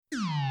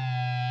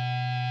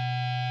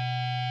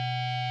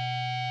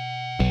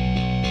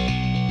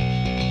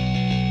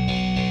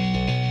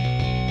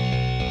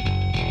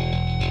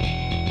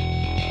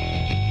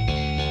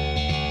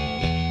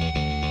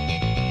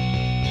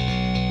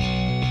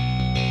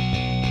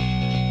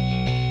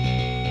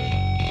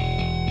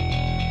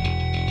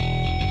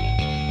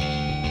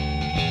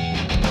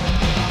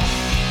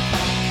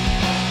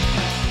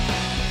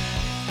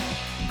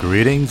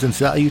Greetings and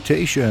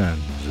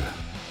salutations.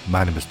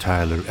 My name is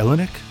Tyler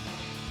Elenick,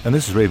 and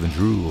this is Raven's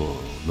Rule,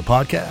 the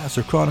podcast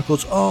that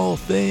chronicles all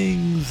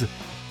things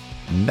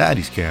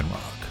 90s can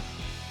rock.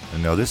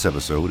 And now this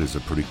episode is a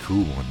pretty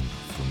cool one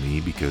for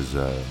me because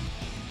I'm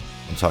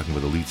talking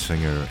with the lead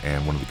singer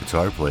and one of the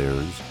guitar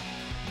players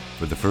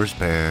for the first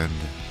band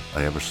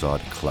I ever saw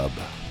at a club.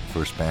 The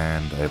first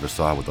band I ever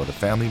saw without a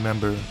family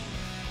member.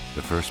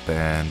 The first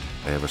band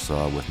I ever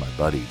saw with my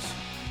buddies.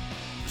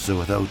 So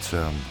without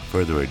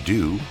further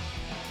ado,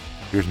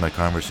 here's my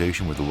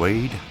conversation with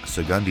Wade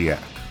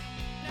Sakundiak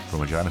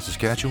from Regina,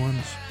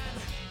 Saskatchewan's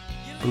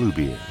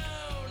Bluebeard.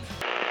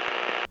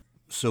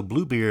 So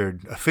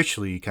Bluebeard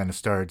officially kind of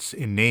starts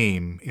in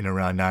name in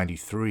around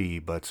 93,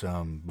 but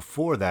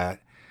before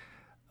that,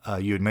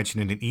 you had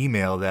mentioned in an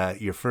email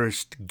that your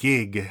first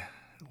gig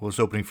was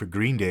opening for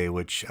Green Day,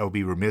 which I would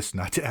be remiss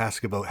not to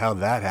ask about how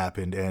that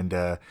happened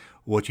and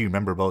what you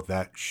remember about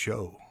that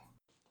show.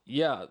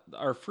 Yeah,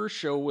 our first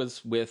show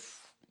was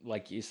with,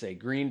 like you say,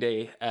 Green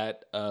Day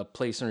at a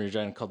place in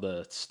Regina called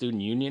the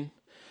Student Union.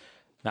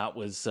 That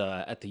was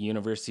at the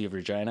University of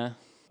Regina.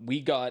 We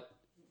got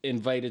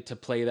invited to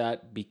play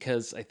that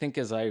because I think,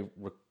 as I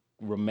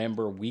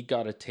remember, we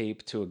got a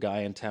tape to a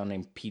guy in town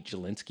named Pete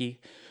Jelinski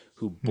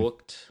who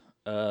booked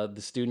the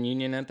Student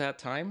Union at that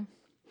time.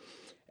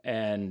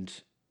 And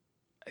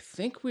I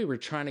think we were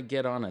trying to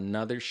get on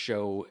another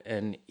show,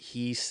 and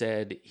he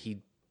said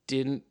he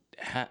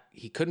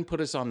couldn't put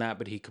us on that,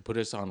 but he could put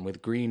us on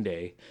with Green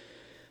Day.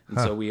 And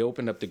so we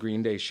opened up the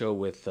Green Day show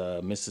with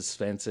Mrs.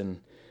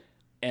 Svensson,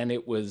 and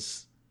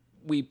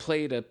we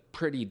played a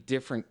pretty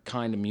different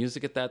kind of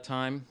music at that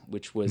time,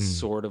 which was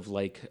sort of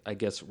like, I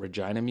guess,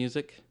 Regina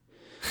music.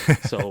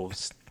 So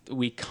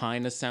we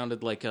kind of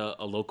sounded like a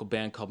local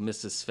band called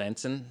Mrs.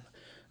 Svensson,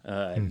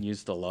 and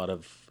used a lot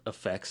of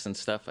effects and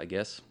stuff, I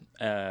guess.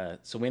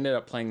 So we ended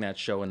up playing that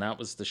show, and that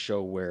was the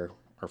show where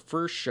our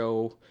first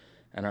show,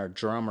 and our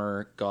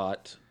drummer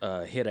got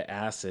a hit of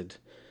acid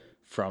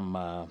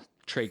from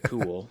Trey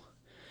Cool.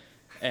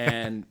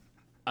 And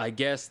I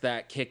guess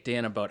that kicked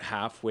in about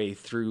halfway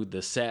through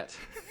the set.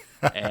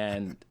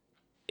 And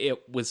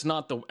it was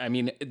not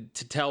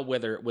to tell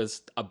whether it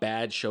was a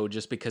bad show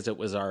just because it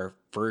was our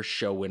first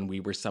show when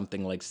we were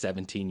something like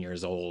 17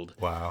 years old.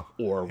 Wow.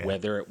 Or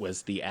whether it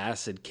was the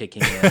acid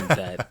kicking in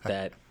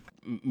that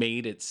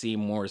made it seem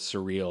more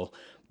surreal.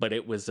 But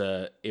it was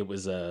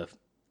a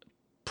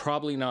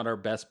probably not our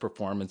best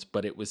performance,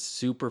 but it was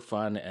super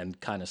fun and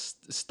kind of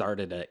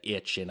started an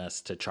itch in us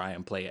to try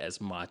and play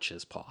as much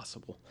as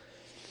possible.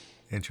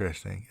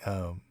 Interesting.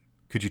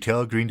 Could you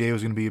tell Green Day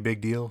was going to be a big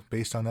deal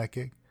based on that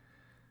gig?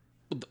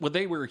 Well,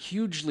 they were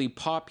hugely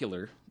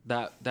popular.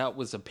 That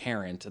was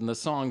apparent, and the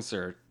songs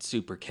are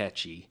super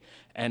catchy.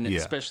 And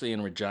especially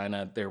in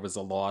Regina, there was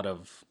a lot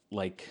of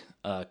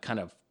kind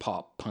of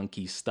pop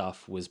punky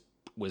stuff was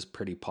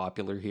pretty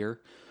popular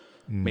here.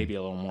 Maybe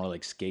a little more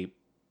like skate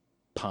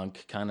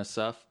punk kind of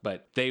stuff,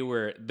 but they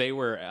were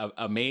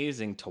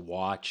amazing to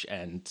watch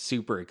and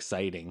super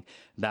exciting.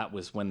 That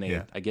was when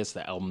I guess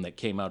the album that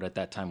came out at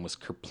that time was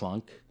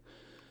Kerplunk.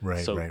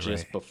 Right. So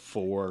just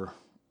before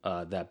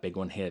that big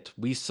one hit,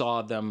 we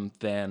saw them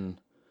then.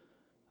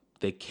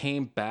 They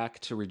came back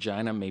to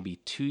Regina maybe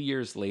 2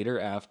 years later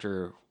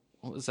after,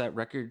 what was that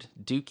record?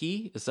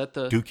 Dookie? Is that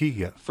the Dookie?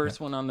 Yeah. First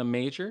one on the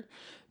major?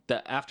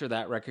 After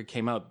that record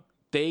came out,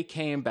 they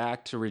came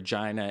back to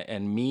Regina,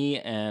 and me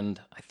and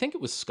I think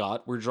it was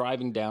Scott were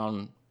driving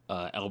down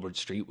Albert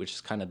Street, which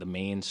is kind of the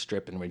main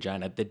strip in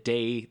Regina, the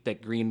day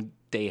that Green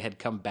Day had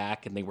come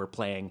back, and they were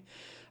playing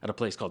at a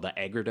place called the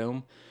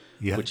Agrodome,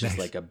 which is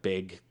like a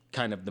big,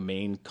 kind of the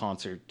main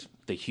concert,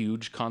 the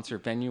huge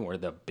concert venue, or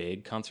the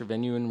big concert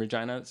venue in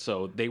Regina.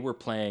 So they were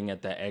playing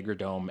at the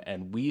Agrodome,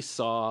 and we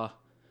saw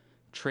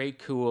Trey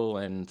Cool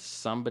and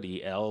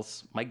somebody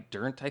else, Mike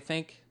Dirnt, I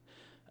think,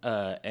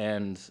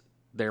 and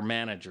their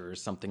manager or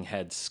something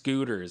had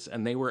scooters,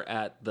 and they were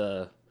at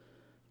there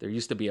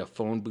used to be a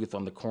phone booth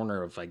on the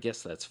corner of, I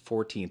guess that's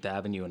 14th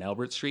Avenue and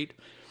Albert Street.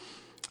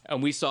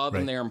 And we saw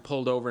them there and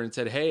pulled over and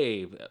said,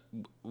 "Hey,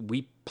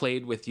 we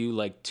played with you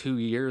like 2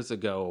 years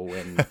ago,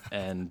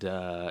 and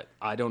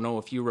I don't know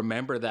if you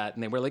remember that."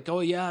 And they were like, "Oh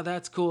yeah,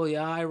 that's cool.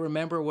 Yeah, I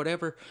remember,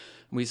 whatever."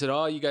 And we said,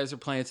 "Oh, you guys are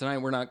playing tonight.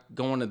 We're not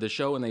going to the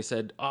show." And they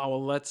said, "Oh,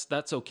 well,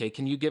 that's okay.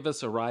 Can you give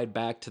us a ride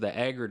back to the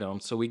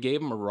Agrodome?" So we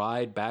gave them a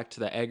ride back to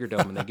the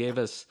Agrodome, and they gave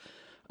us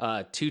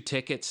 2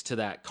 tickets to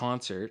that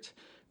concert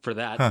for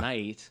that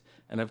night.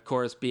 And of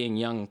course, being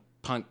young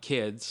punk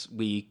kids,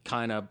 we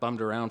kind of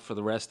bummed around for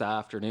the rest of the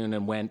afternoon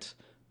and went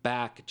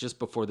back just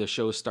before the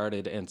show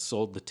started and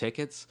sold the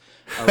tickets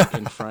out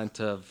in front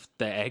of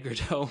the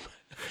Agrodome.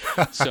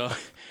 So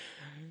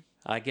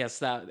I guess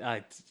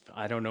that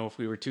I don't know if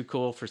we were too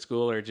cool for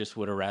school or just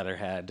would have rather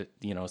had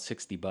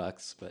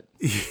 $60, but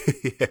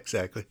yeah,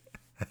 exactly.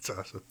 That's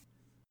awesome.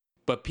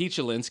 But Pete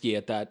Jelinski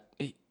at that,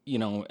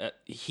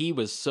 he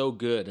was so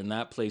good, and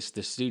that place,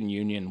 the Student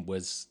Union,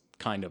 was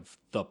kind of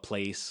the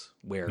place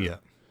where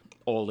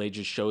all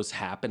ages shows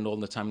happened all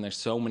the time. There's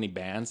so many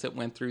bands that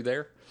went through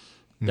there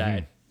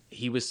that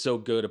he was so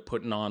good at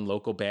putting on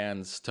local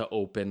bands to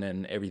open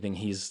and everything.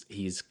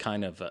 He's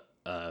kind of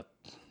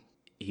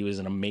he was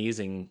an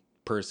amazing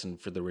person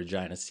for the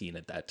Regina scene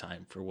at that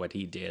time. For what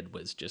he did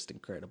was just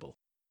incredible.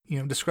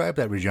 Describe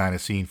that Regina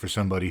scene for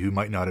somebody who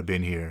might not have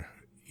been here.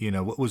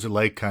 What was it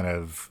like kind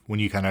of when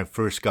you kind of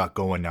first got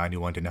going,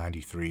 91 to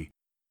 93?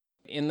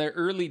 In the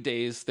early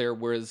days, there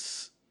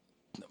weren't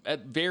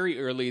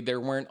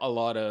a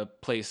lot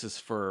of places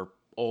for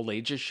all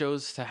ages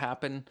shows to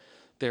happen.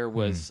 There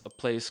was a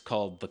place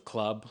called The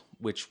Club,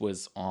 which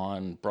was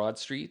on Broad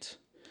Street,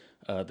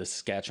 the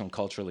Saskatchewan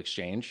Cultural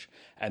Exchange.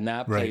 And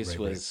that place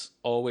was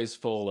always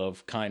full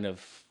of kind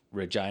of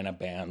Regina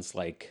bands.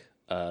 Like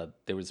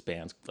there was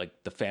bands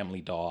like The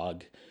Family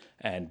Dog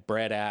and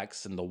Bread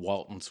Axe and the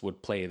Waltons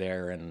would play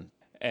there. And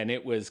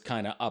it was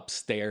kind of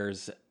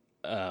upstairs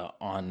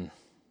on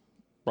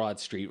Broad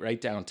Street,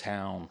 right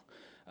downtown.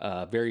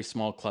 Very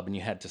small club, and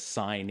you had to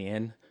sign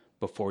in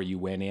before you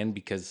went in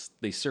because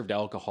they served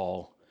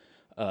alcohol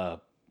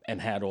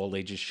and had all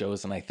ages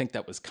shows, and I think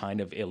that was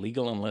kind of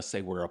illegal unless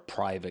they were a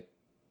private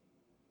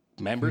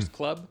members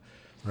club.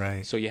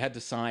 Right. So you had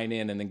to sign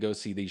in and then go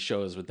see these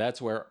shows. But that's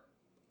where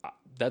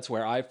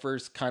I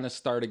first kind of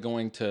started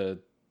going to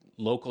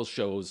local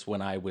shows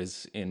when I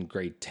was in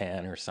grade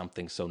 10 or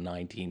something. So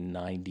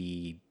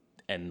 1990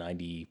 and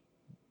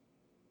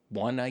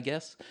 91, I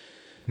guess.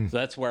 So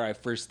that's where I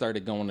first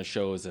started going to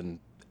shows, and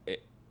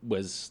it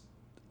was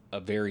a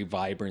very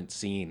vibrant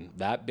scene.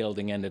 That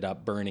building ended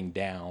up burning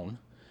down,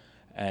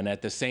 and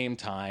at the same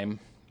time,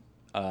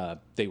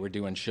 they were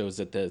doing shows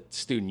at the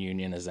Student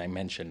Union, as I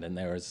mentioned, and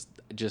there was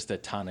just a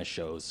ton of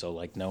shows. So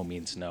like No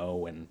Means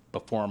No, and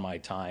Before My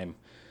Time,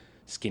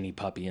 Skinny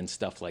Puppy, and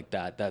stuff like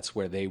that. That's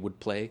where they would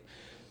play.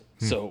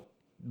 So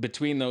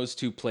between those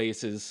two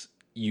places,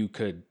 you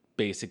could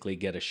basically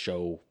get a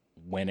show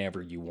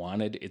whenever you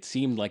wanted. It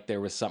seemed like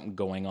there was something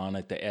going on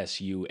at the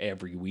SU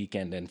every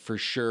weekend, and for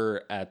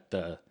sure at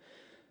the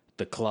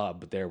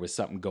club there was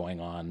something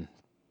going on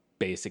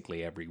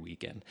basically every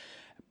weekend.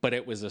 But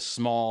it was a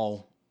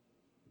small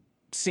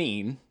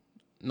scene,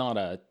 not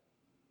a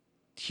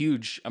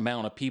huge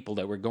amount of people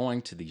that were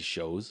going to these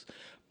shows,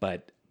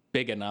 but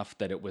big enough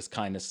that it was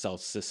kind of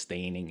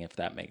self-sustaining, if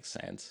that makes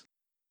sense.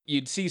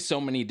 You'd see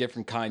so many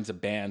different kinds of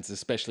bands,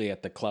 especially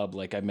at the club.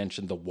 Like I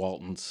mentioned, the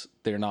Waltons,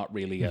 they're not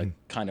really a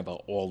kind of a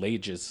all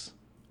ages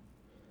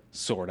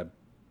sort of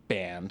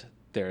band.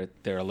 They're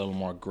a little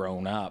more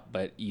grown up,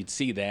 but you'd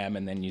see them,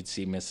 and then you'd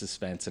see Mrs.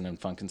 Svensson and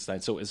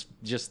Funkenstein. So it was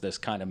just this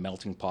kind of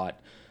melting pot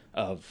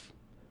of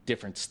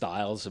different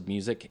styles of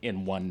music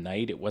in one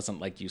night. It wasn't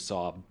like you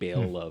saw a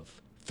bill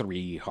of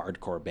 3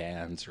 hardcore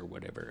bands or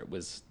whatever. It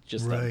was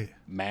just a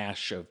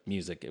mash of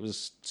music. It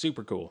was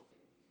super cool.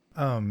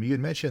 You had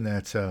mentioned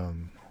that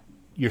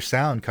your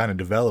sound kind of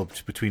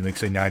developed between, like,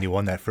 say,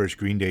 91, that first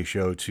Green Day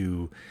show,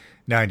 to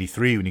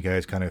 93, when you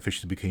guys kind of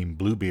officially became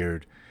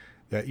Bluebeard,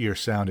 that your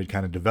sound had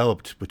kind of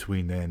developed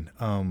between then.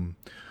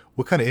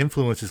 What kind of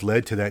influences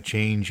led to that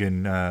change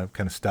in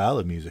kind of style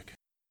of music?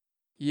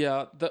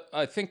 Yeah,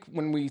 I think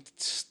when we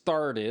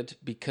started,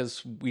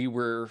 because we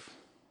were,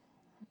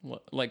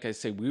 like I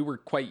say, we were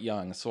quite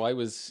young. So I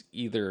was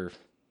either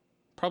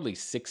probably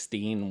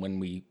 16 when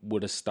we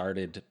would have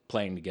started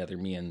playing together,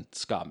 me and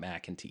Scott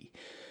McEntee.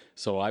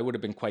 So I would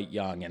have been quite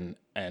young, and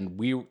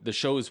the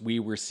shows we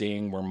were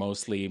seeing were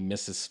mostly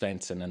Mrs.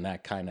 Svensson and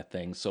that kind of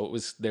thing. So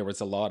there was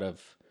a lot of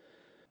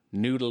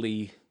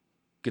noodly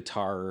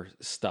guitar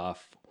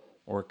stuff,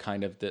 or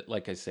kind of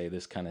like I say,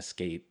 this kind of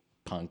skate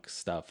punk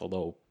stuff,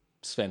 although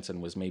Svensson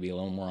was maybe a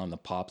little more on the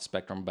pop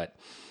spectrum, but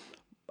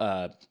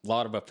a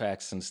lot of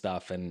effects and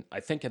stuff. And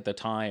I think at the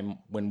time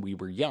when we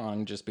were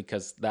young, just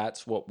because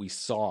that's what we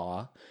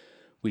saw,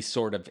 we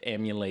sort of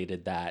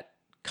emulated that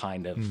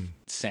kind of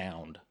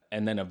sound.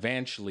 And then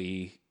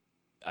eventually,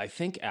 I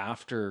think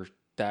after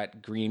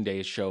that Green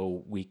Day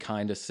show, we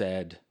kind of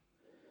said,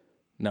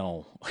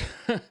 no,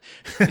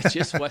 it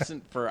just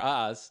wasn't for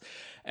us.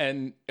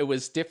 And it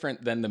was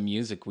different than the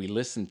music we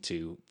listened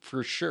to,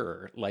 for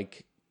sure.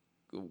 Like,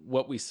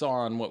 what we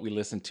saw and what we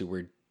listened to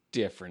were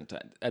different.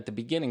 At the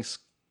beginning,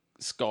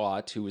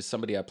 Scott, who was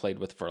somebody I played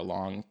with for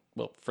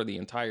the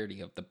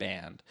entirety of the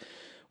band,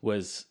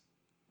 was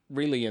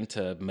really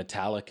into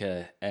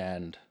Metallica,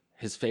 and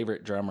his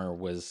favorite drummer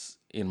was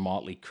in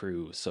Motley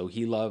Crue. So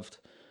he loved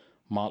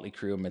Motley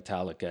Crue and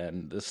Metallica,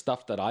 and the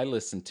stuff that I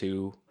listened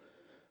to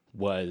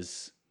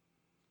was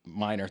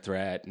Minor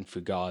Threat and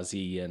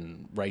Fugazi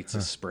and Rites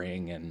of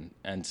Spring and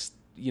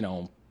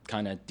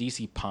kind of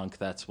DC punk.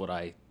 That's what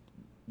I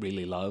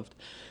really loved.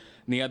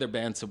 And the other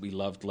bands that we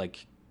loved,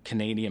 like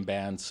Canadian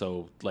bands,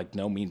 so like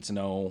No Means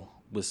No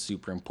was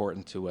super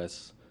important to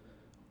us,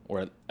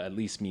 or at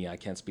least me. I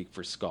can't speak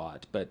for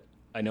Scott, but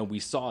I know we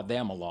saw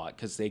them a lot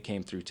because they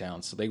came through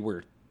town, so they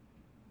were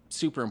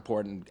super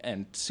important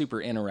and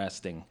super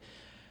interesting.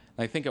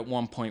 And I think at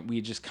one point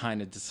we just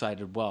kind of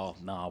decided, well,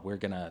 we're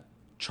gonna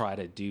try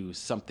to do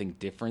something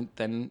different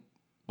than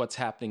what's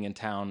happening in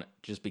town,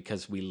 just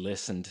because we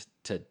listened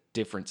to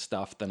different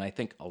stuff than I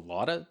think a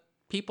lot of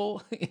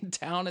people in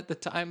town at the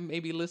time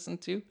maybe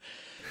listened to.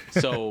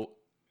 So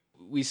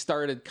we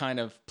started kind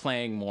of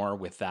playing more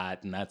with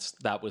that, and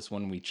that was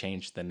when we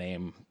changed the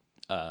name.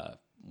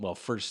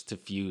 First to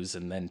Fuse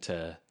and then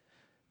to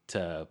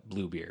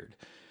Bluebeard.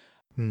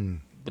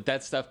 But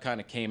that stuff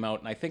kind of came out,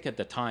 and I think at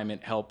the time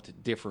it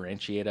helped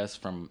differentiate us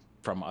from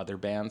other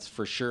bands,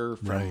 for sure,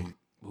 from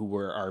who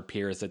were our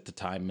peers at the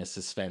time,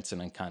 Mrs.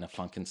 Svensson and kind of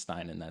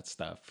Funkenstein and that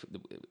stuff.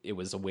 It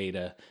was a way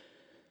to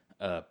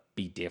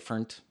be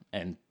different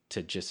and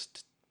to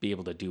just be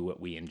able to do what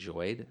we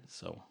enjoyed.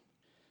 So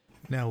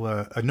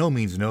now, No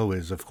Means No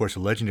is, of course, a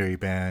legendary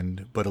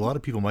band, but a lot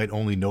of people might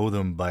only know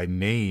them by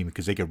name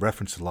because they get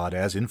referenced a lot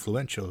as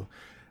influential,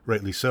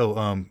 rightly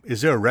so.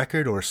 Is there a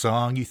record or a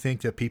song you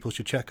think that people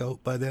should check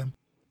out by them?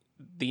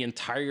 The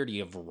entirety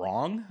of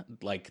Wrong,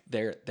 like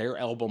their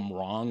album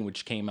Wrong,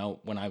 which came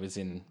out when I was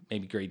in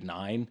maybe grade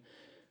 9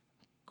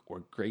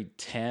 or grade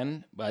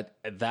 10, but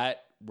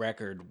that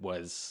record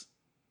was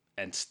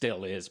and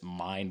still is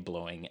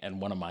mind-blowing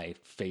and one of my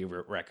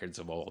favorite records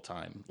of all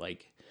time.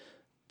 Like,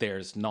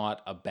 there's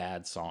not a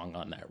bad song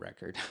on that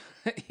record.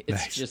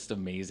 It's just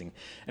amazing.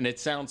 And it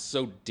sounds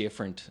so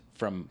different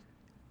from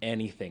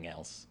anything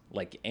else,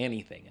 like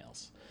anything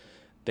else.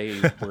 They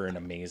were an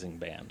amazing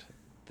band.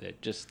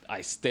 Just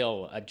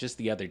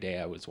the other day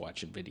I was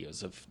watching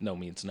videos of No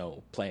Means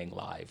No playing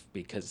live,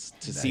 because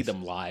to see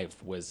them live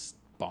was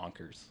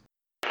bonkers.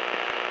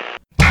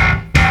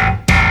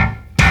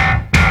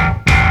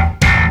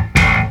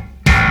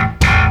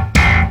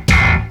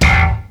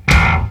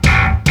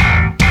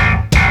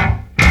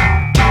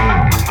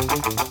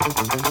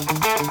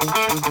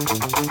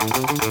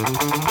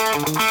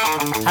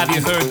 Have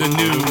you heard the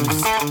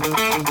news?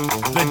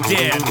 The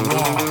dead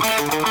walk.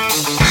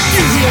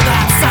 You hear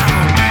that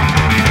sound?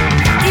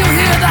 You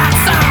hear that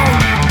sound?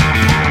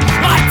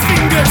 Like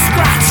fingers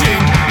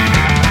scratching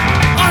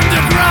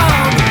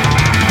underground.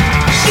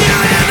 You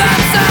hear that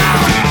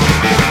sound?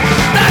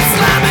 That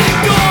slamming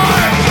door.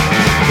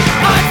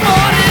 I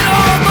fought it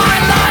all my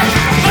life,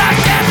 but I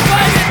can't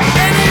fight it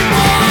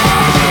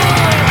anymore.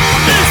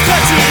 It's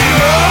touching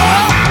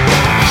up.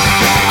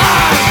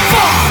 I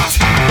fought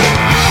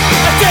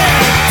a dead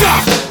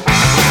duck.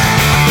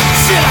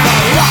 Shit out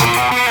of luck.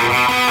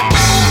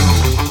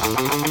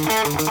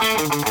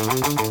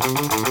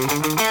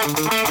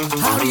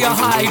 How do you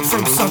hide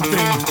from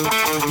something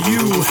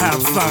you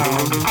have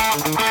found?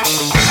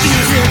 You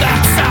hear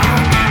that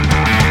sound?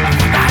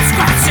 That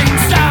scratching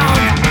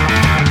sound?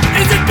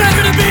 Is it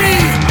better to be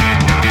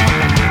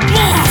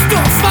lost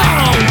or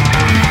found?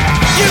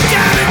 You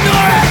can't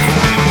ignore it.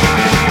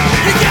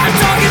 You can't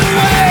talk it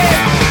away.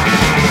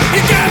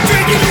 You can't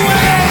drink it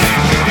away.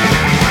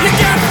 You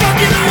can't fuck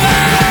it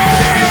away.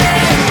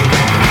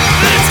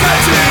 It's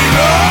catching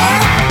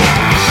up.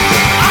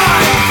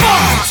 I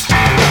fought.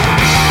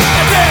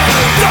 And then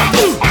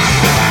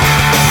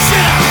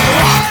shit out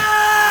of luck.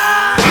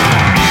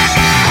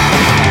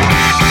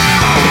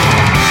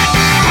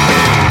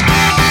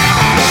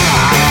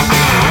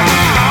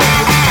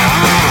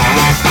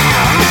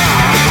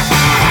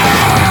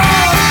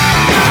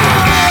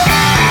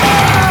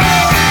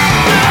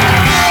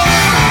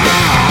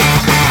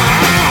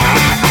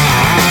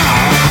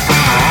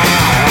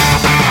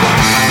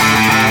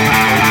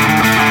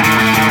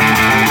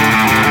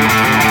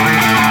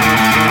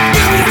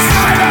 Give me a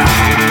cider.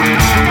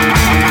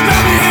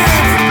 Let me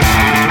in.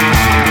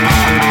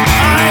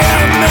 I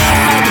am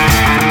mad.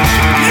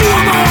 You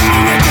are my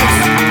only witness.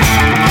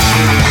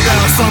 There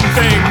are some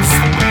things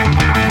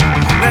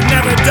that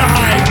never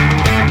die.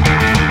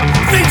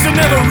 Things that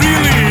never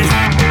really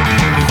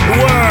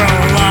were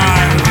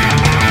alive.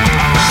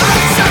 I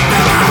shut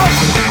them out.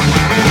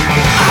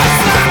 I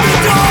slammed the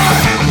door.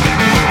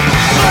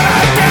 But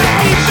I can't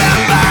keep them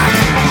back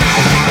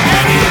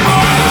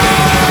anymore.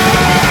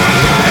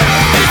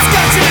 It's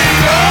catching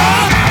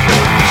up.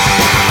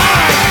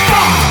 I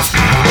fought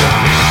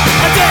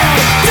a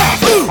dead duck.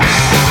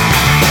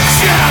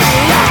 Shit out of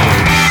luck.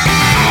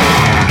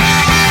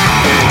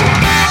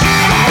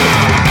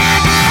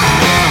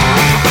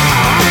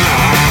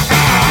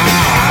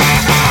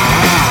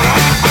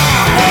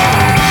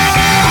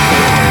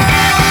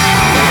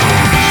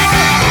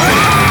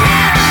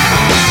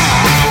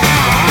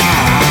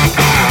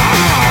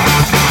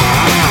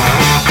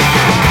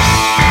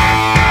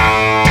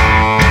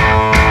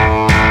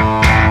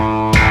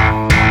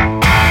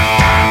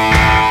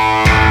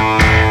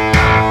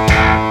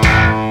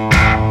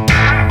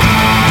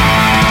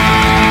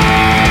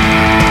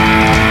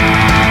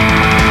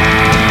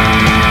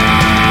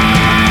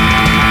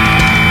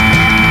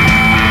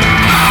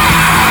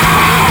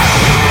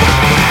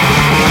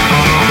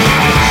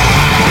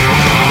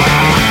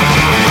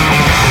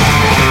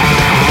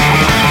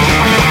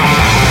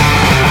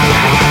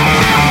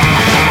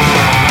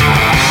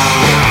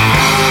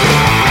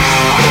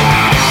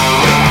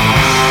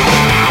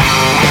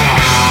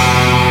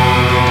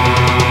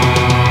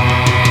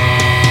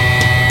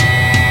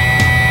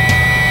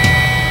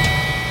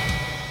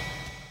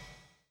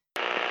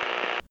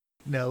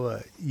 Now,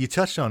 you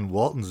touched on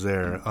Walton's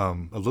there a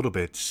little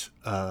bit.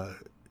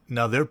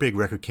 Now, their big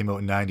record came out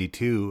in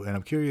 '92, and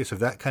I'm curious if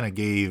that kind of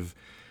gave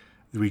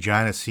the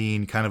Regina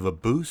scene kind of a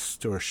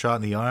boost or a shot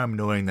in the arm,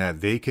 knowing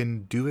that they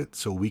can do it,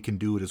 so we can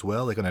do it as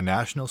well, like on a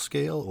national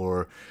scale?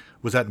 Or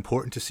was that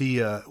important to see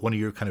one of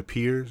your kind of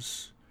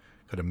peers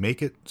kind of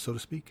make it, so to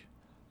speak?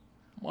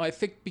 Well, I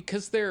think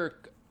because they're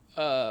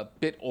a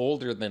bit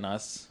older than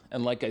us,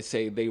 and like I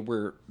say, they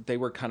were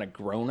kind of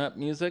grown-up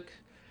music.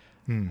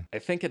 I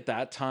think at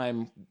that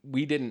time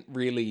we didn't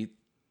really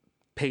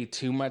pay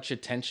too much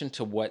attention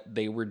to what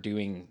they were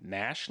doing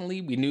nationally.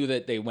 We knew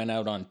that they went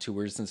out on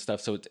tours and stuff,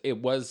 so it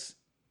was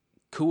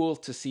cool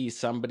to see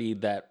somebody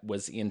that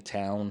was in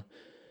town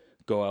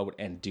go out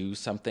and do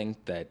something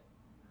that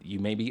you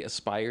maybe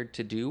aspired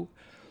to do.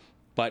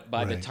 But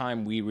by the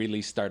time we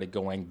really started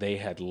going, they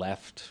had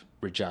left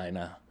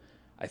Regina.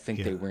 I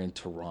think they were in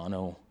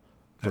Toronto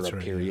for a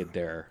period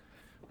there.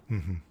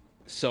 Mm-hmm.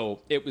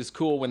 So it was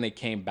cool when they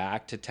came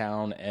back to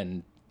town,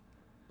 and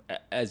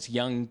as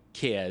young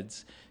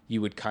kids,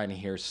 you would kind of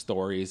hear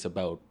stories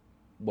about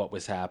what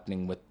was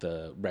happening with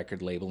the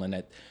record label.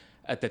 And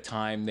at the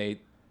time,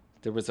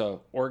 there was a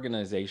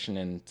organization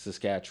in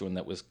Saskatchewan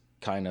that was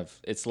kind of,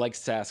 it's like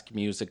Sask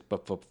Music,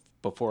 but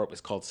before it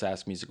was called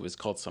Sask Music, it was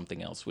called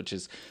something else, which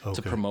is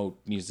to promote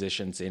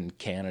musicians in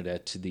Canada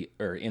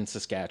or in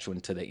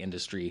Saskatchewan to the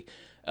industry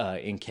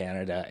in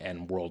Canada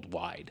and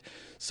worldwide.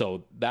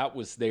 So that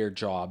was their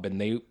job, and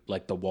they,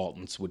 like the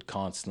Waltons, would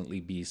constantly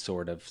be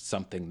sort of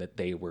something that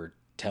they were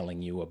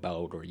telling you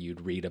about, or you'd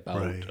read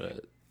about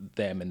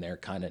them in their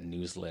kind of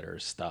newsletter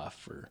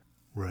stuff.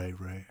 Right.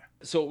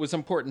 So it was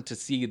important to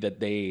see that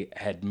they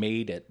had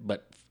made it,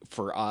 but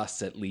for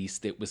us at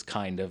least, it was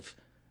kind of,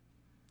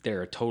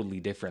 they're a totally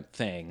different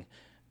thing.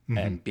 Mm-hmm.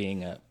 And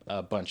being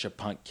a bunch of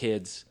punk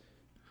kids,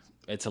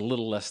 it's a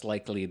little less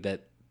likely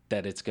that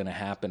it's going to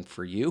happen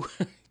for you.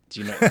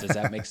 Does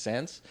that make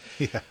sense?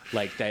 Yeah.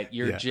 Like that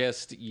you're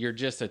just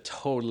a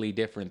totally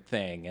different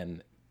thing.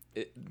 And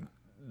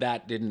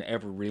that didn't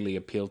ever really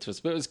appeal to us,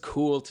 but it was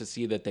cool to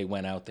see that they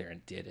went out there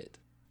and did it.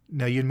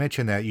 Now, you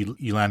mentioned that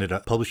you landed a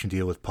publishing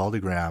deal with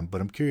Polygram,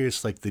 but I'm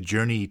curious, like, the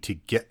journey to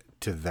get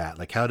to that.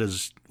 Like, how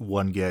does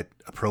one get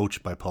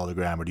approached by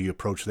Polygram, or do you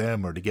approach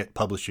them, or to get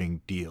publishing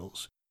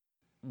deals?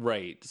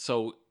 Right.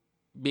 So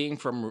being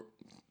from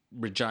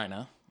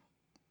Regina,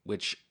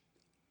 which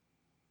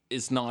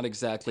is not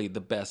exactly the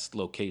best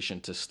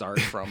location to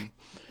start from,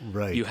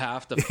 right? You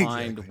have to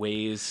find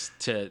ways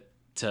to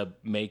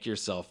make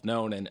yourself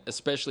known, and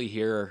especially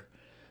here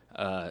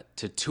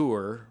to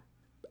tour.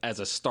 As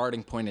a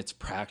starting point, it's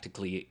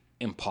practically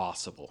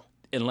impossible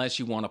unless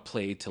you want to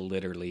play to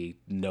literally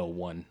no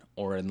one,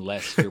 or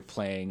unless you're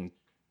playing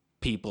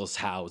people's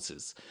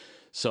houses.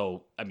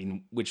 So, I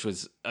mean, which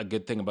was a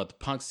good thing about the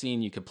punk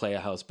scene. You could play a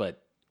house,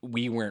 but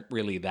we weren't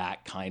really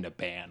that kind of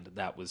band.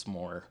 That was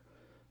more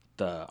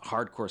the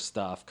hardcore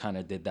stuff, kind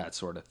of did that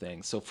sort of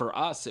thing. So for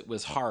us, it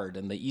was hard.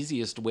 And the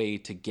easiest way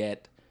to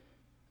get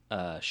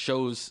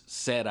shows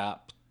set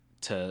up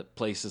to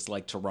places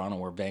like Toronto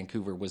or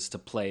Vancouver was to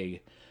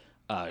play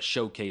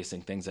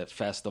showcasing things at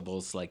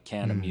festivals like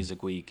Canada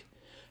Music Week,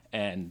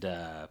 and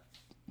I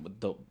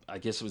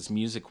guess it was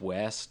Music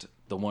West,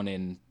 the one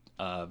in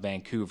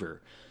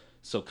Vancouver.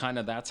 So kind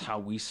of that's how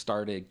we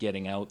started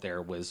getting out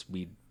there, was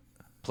we'd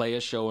play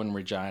a show in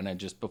Regina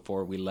just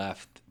before we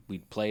left.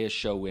 We'd play a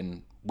show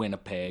in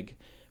Winnipeg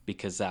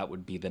because that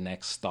would be the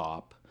next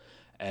stop.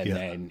 And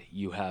then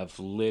you have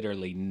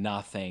literally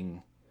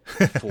nothing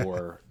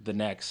for the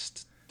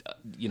next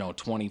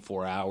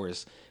 24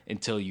 hours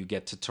until you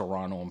get to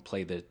Toronto and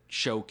play the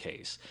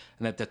showcase.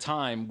 And at the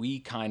time, we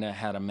kind of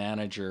had a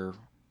manager,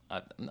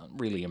 not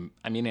really,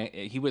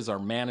 he was our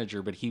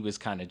manager, but he was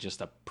kind of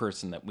just a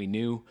person that we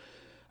knew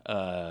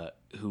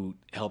who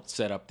helped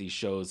set up these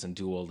shows and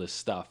do all this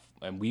stuff.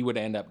 And we would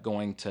end up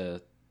going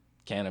to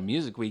Canada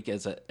Music Week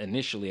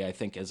initially, I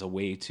think, as a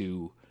way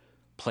to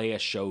play a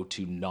show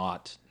to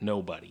not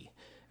nobody,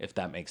 if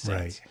that makes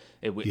sense.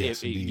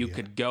 Right. You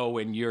could go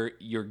and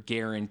you're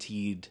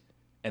guaranteed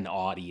an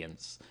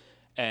audience.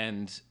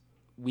 And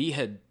we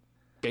had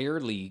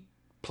barely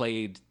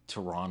played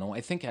Toronto.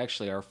 I think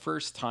actually our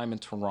first time in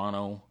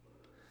Toronto,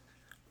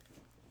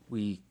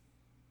 we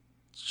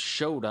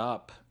showed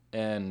up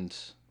and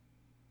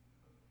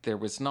there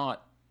was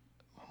not,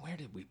 where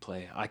did we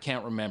play? I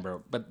can't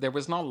remember, but there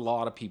was not a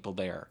lot of people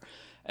there.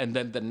 And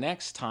then the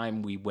next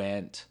time we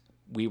went,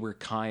 we were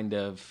kind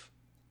of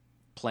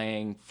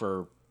playing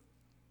for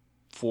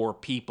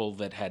people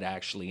that had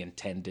actually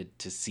intended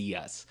to see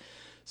us.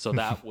 So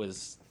that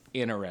was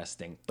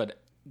interesting. But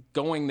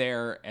going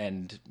there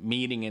and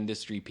meeting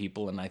industry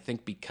people, and I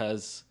think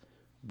because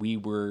we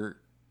were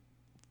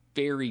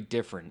very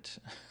different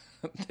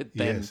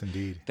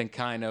than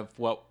kind of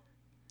what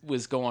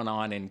was going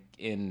on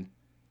in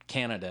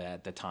Canada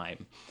at the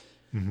time.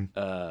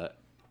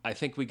 I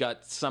think we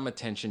got some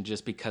attention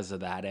just because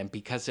of that, and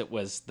because it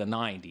was the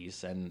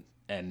 90s and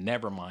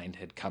Nevermind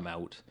had come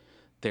out.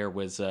 There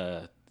was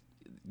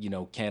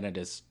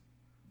Canada's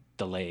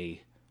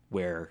delay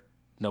where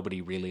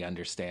nobody really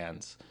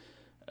understands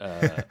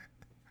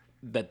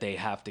that they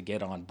have to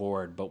get on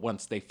board, but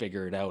once they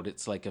figure it out,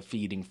 it's like a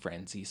feeding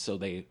frenzy. So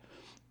they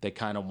They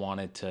kind of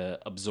wanted to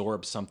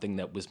absorb something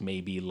that was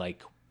maybe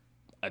like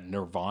a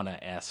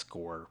Nirvana-esque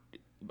or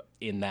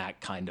in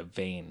that kind of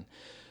vein.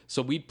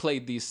 So we'd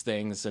played these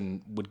things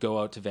and would go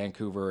out to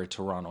Vancouver or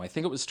Toronto. I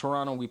think it was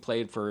Toronto we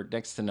played for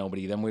Next to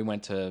Nobody. Then we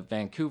went to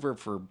Vancouver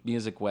for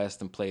Music West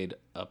and played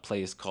a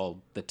place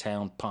called the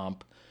Town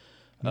Pump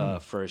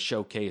for a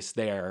showcase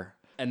there.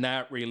 And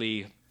that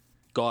really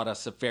got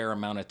us a fair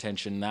amount of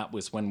attention. That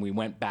was when we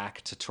went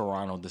back to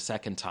Toronto the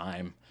second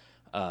time.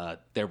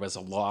 There was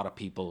a lot of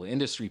people,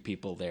 industry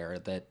people there,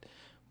 that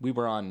we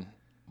were on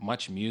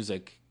Much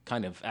Music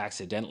kind of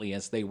accidentally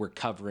as they were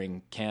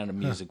covering Canada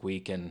Music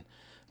Week, and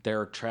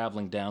they're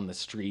traveling down the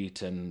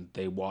street and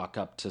they walk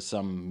up to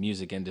some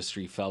music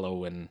industry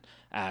fellow and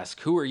ask,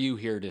 "Who are you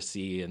here to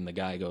see?" And the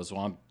guy goes,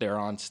 "Well, they're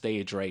on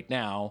stage right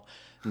now."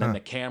 And then the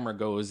camera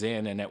goes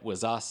in and it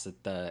was us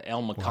at the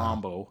El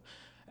Macombo.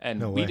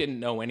 And we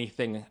didn't know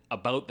anything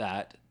about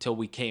that till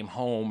we came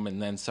home,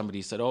 and then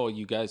somebody said, "Oh,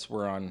 you guys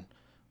were on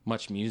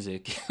Much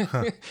Music."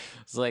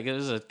 It's like, it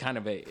was a kind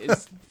of it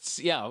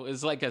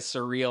was like a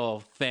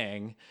surreal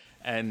thing.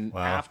 And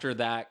after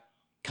that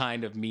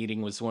kind of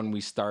meeting was when we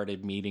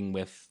started meeting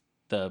with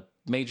the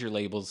major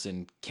labels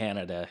in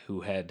Canada who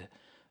had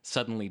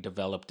suddenly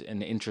developed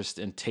an interest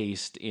and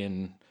taste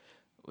in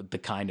the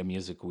kind of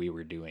music we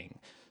were doing.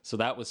 So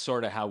that was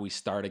sort of how we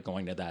started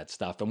going to that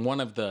stuff. And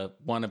one of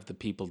the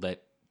people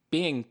that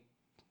being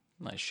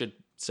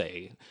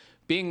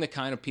the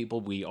kind of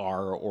people we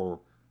are or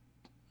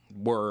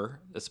were,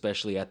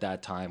 especially at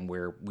that time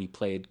where we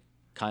played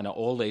kind of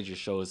old age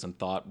shows and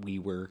thought we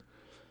were,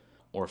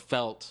 or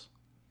felt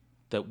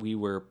that we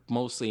were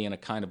mostly in a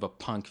kind of a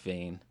punk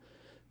vein,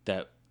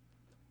 that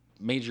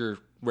major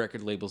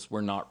record labels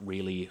were not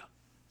really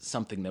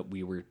something that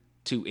we were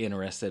too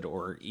interested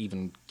or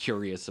even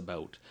curious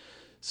about.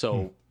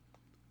 So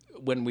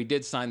when we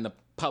did sign the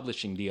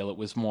publishing deal, it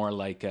was more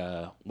like,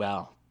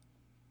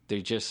 they're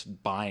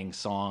just buying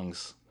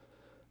songs.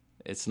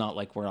 It's not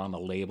like we're on a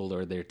label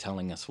or they're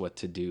telling us what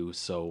to do.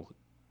 So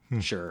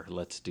sure,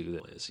 let's do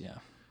this. Yeah.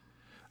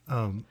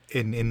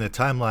 In the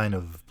timeline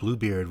of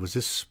Bluebeard, was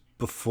this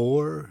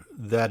before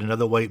that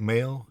Another White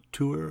Male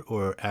tour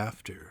or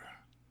after?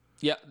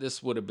 Yeah,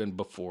 this would have been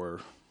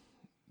before.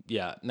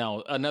 Yeah.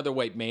 Now, Another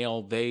White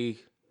Male, they,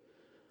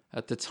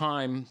 at the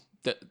time,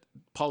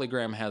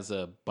 Polygram has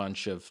a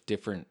bunch of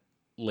different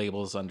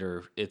labels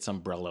under its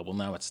umbrella. Well,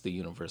 now it's the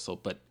Universal,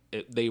 but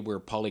they were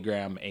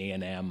Polygram,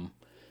 A&M,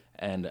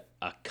 and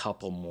a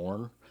couple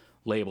more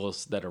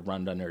labels that are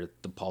run under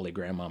the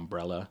Polygram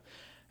umbrella.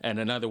 And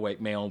Another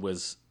White Male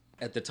was,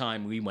 at the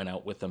time we went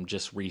out with them,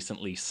 just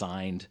recently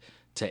signed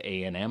to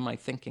A&M, I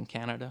think, in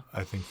Canada.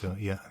 I think so.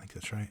 Yeah, I think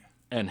that's right.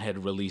 And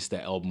had released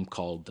an album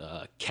called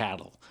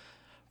Cattle.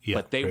 Yeah,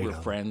 but they were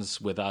friends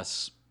with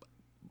us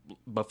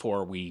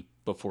before we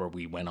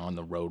went on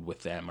the road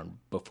with them, or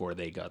before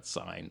they got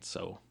signed.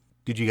 So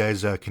did you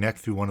guys connect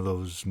through one of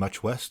those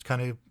Much West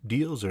kind of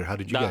deals, or how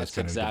did you guys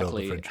kind of develop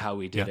the friendship? That's exactly how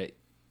we did it.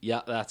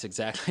 Yeah, that's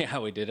exactly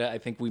how we did it. I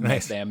think we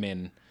met them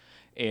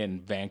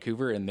in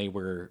Vancouver, and they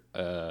were,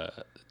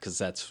 because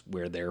that's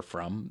where they're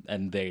from,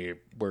 and they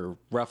were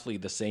roughly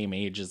the same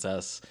age as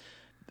us,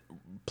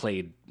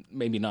 played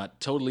maybe not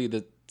totally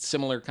the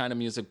similar kind of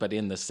music, but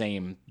in the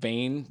same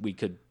vein. We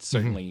could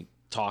certainly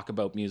talk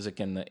about music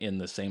in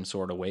the same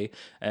sort of way,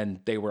 and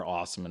they were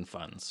awesome and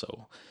fun.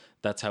 So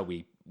that's how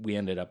we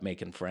ended up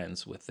making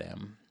friends with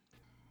them.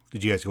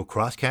 Did you guys go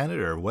cross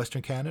Canada or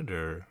Western Canada?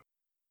 Or?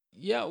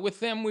 Yeah, with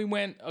them we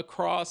went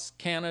across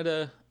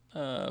Canada,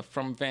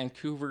 from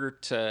Vancouver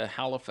to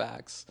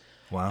Halifax.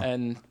 Wow.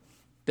 And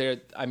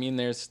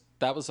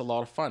that was a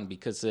lot of fun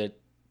because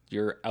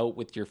you're out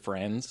with your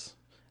friends,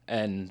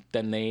 and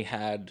then they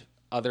had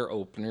other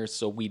openers.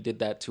 So we did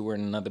that tour,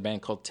 and another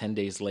band called 10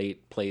 Days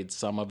Late played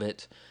some of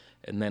it.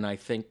 And then I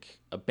think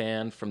a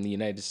band from the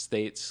United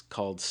States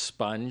called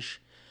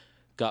Sponge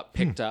got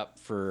picked up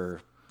for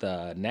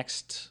the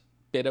next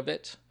bit of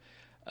it.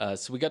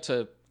 So we got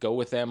to go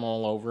with them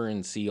all over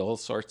and see all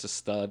sorts of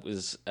stuff. It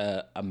was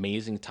an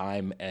amazing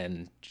time,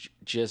 and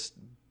just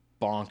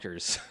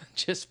bonkers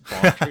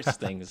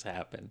things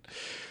happened.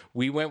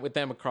 We went with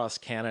them across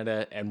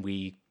Canada, and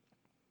we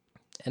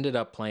ended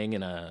up playing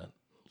in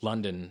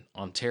London,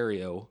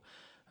 Ontario,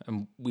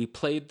 and we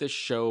played the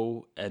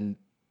show, and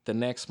the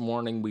next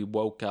morning we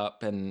woke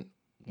up and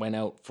went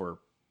out for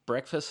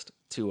breakfast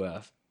to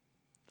a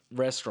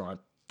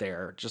restaurant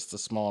there, just a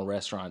small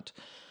restaurant.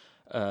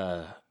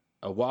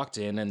 I walked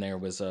in, and there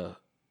was a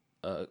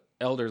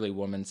elderly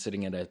woman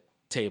sitting at a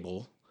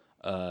table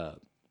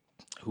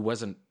who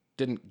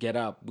didn't get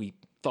up. We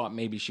thought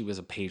maybe she was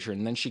a patron,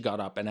 and then she got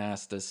up and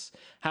asked us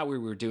how we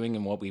were doing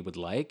and what we would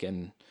like,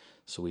 and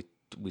so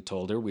we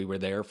told her we were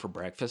there for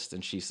breakfast,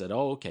 and she said,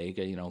 "Oh, okay,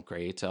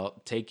 great.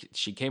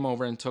 She came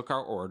over and took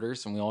our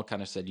orders, and we all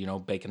kind of said,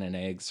 bacon and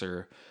eggs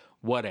or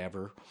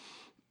whatever.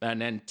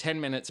 And then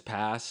 10 minutes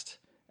passed,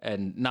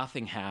 and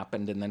nothing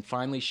happened. And then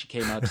finally she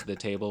came out to the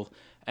table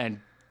and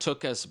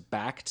took us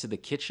back to the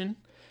kitchen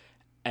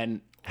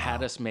and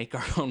had us make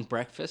our own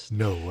breakfast.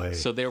 No way.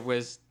 So there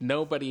was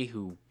nobody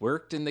who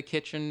worked in the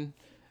kitchen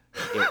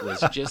It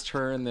was just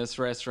her in this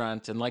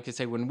restaurant. And like I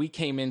say, when we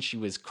came in, she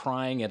was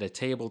crying at a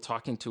table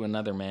talking to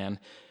another man.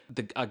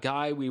 A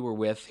guy we were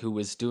with who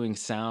was doing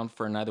sound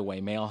for Another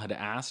White Male had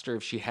asked her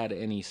if she had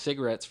any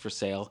cigarettes for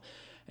sale.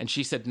 And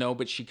she said no,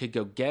 but she could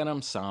go get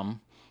him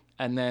some.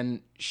 And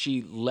then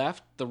she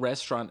left the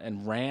restaurant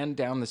and ran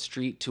down the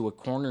street to a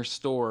corner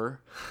store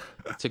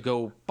to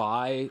go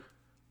buy,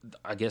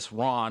 I guess,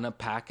 Ron a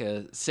pack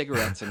of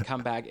cigarettes and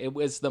come back. It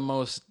was the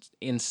most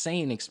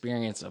insane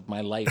experience of my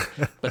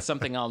life, but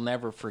something I'll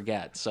never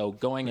forget. So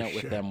going out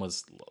with them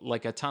was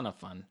like a ton of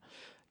fun,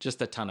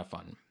 just a ton of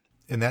fun.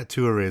 And that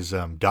tour is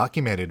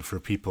documented for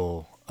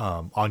people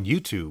on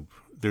YouTube.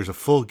 There's a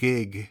full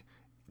gig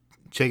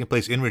taking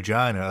place in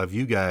Regina of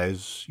you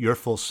guys, your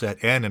full set,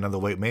 and Another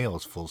White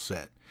Male's full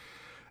set.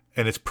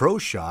 And it's pro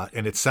shot,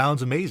 and it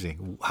sounds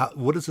amazing.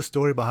 What is the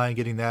story behind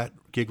getting that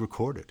gig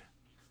recorded?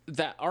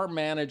 That our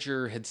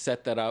manager had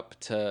set that up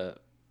to,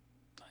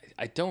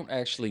 I don't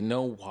actually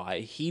know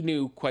why. He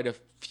knew quite a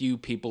few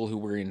people who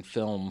were in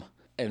film,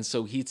 and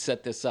so he'd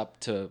set this up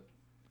to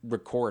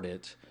record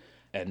it.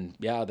 And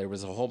yeah, there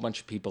was a whole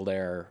bunch of people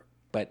there,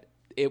 but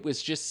it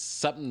was just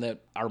something that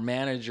our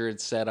manager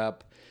had set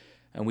up,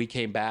 and we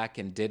came back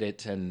and did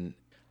it. And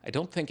I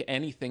don't think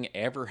anything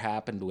ever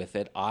happened with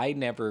it. I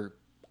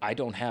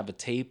don't have a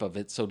tape of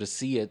it, so to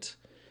see it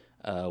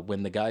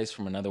when the guys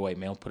from Another White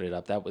Male put it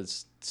up, that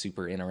was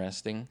super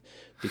interesting,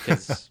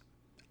 because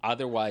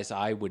otherwise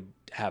I would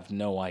have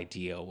no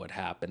idea what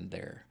happened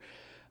there.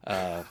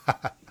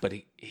 But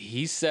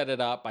he set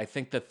it up. I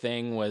think the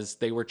thing was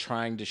they were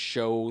trying to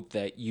show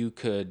that you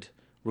could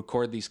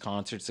record these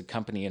concerts. The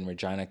company in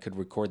Regina could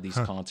record these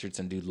concerts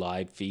and do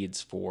live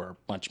feeds for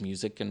Much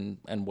Music and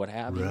what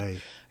have you. Right.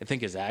 I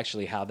think is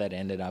actually how that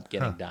ended up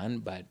getting done.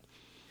 But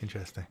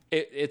interesting.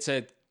 It's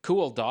a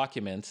cool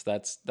document.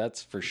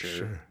 That's for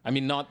sure. I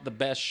mean, not the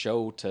best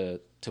show to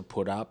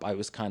put up. I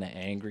was kind of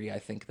angry, I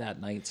think, that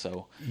night.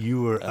 So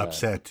you were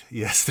upset,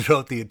 yes,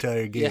 throughout the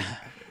entire game. Yeah.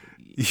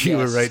 You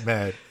were right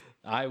mad.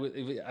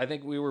 I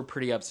think we were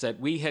pretty upset.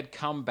 We had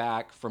come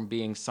back from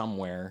being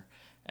somewhere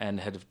and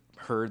had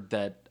heard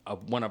that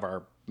one of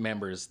our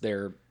members,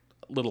 their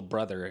little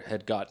brother,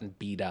 had gotten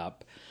beat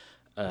up.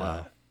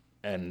 Wow.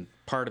 And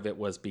part of it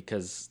was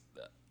because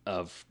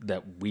of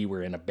that we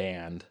were in a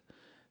band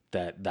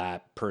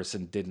that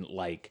person didn't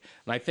like.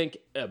 And I think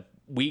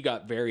we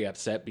got very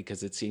upset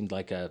because it seemed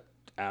like a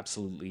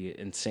absolutely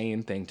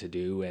insane thing to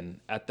do. And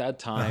at that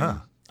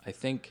time, I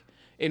think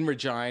in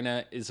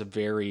Regina is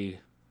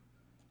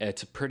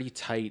it's a pretty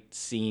tight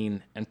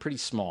scene and pretty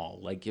small.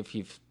 Like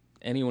if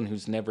anyone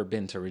who's never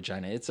been to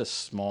Regina, it's a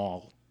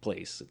small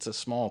place. It's a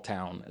small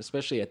town,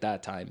 especially at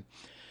that time.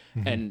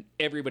 Mm-hmm. And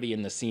everybody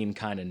in the scene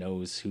kind of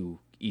knows who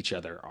each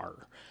other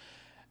are.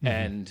 Mm-hmm.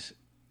 And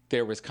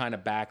there was kind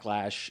of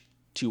backlash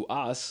to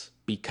us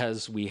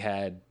because we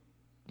had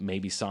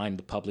maybe signed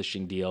the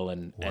publishing deal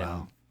and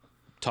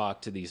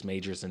talked to these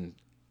majors and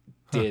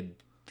did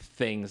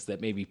things that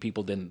maybe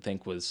people didn't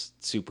think was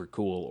super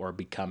cool or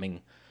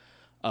becoming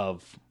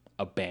of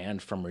a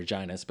band from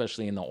Regina,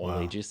 especially in the all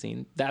ages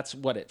scene. That's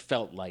what it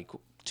felt like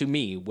to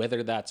me.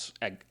 Whether that's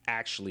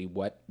actually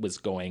what was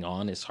going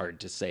on is hard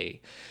to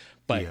say,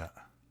 but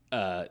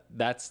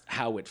that's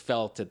how it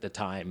felt at the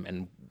time.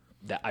 And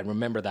that I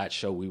remember that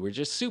show, we were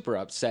just super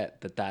upset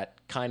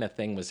that kind of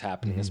thing was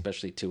happening,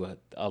 especially to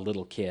a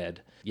little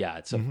kid. Yeah,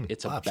 it's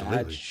a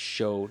bad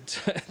show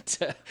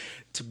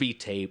to be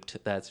taped.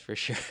 That's for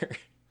sure.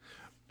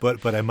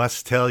 But I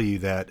must tell you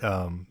that,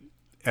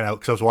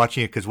 because I was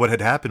watching it, because what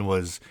had happened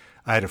was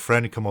I had a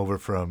friend come over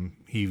from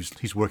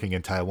he's working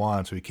in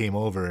Taiwan, so he came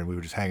over and we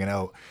were just hanging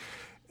out,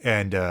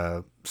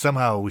 and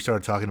somehow we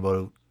started talking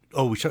about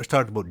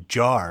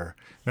Jar.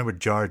 Remember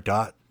Jar?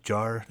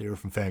 They were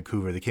from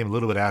Vancouver. They came a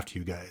little bit after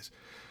you guys.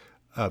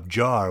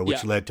 Jar,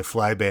 which led to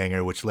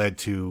Flybanger, which led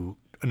to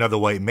Another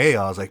White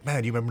Male. I was like,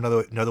 man, do you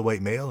remember Another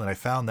White Male? And I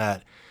found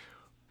that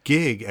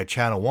gig at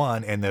Channel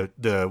 1, and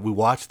we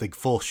watched the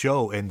full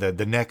show, and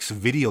the next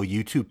video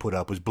YouTube put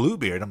up was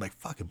Bluebeard. I'm like,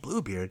 fucking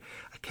Bluebeard.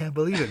 I can't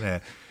believe it,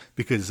 man.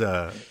 Because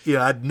I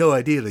had no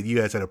idea that you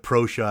guys had a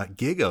pro shot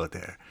gig out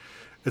there.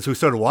 And so we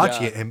started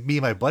watching it, and me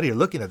and my buddy are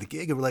looking at the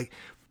gig, and we're like,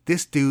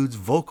 this dude's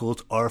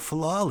vocals are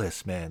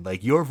flawless, man.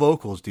 Like, your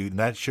vocals, dude, in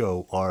that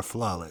show are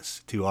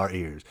flawless to our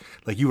ears.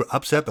 Like, you were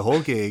upset the whole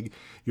gig,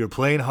 you were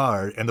playing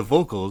hard, and the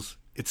vocals,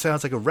 it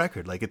sounds like a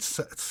record. Like, it's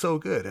so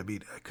good. I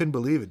mean, I couldn't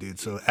believe it, dude.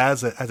 So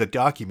as a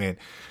document,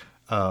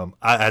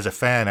 as a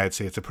fan, I'd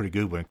say it's a pretty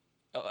good one.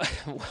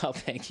 Well,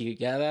 thank you.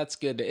 Yeah, that's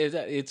good.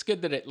 It's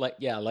good that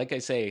like I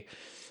say,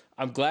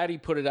 I'm glad he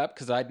put it up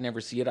because I'd never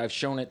see it. I've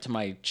shown it to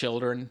my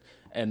children,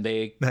 and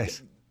they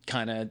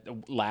kind of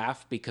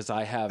laugh because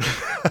I have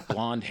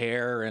blonde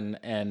hair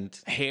and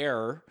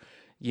hair,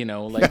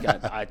 like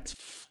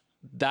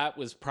that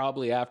was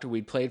probably after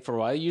we'd played for a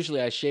while.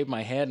 Usually I shave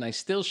my head, and I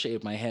still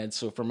shave my head.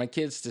 So for my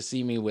kids to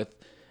see me with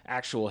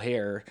actual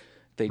hair,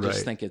 they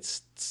just think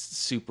it's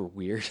super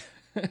weird.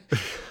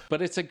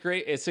 But it's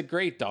a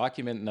great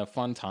document and a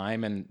fun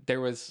time. And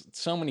there was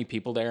so many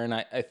people there. And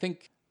I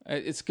think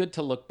it's good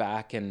to look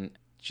back and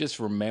just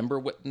remember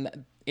what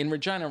in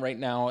Regina right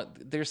now.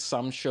 There's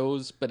some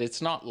shows, but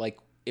it's not like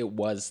it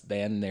was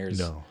then. There's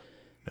No.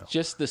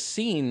 just the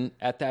scene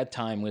at that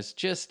time was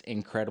just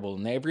incredible,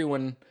 and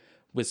everyone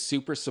was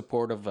super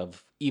supportive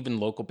of even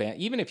local band.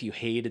 Even if you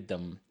hated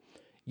them,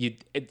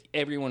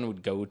 everyone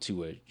would go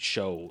to a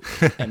show.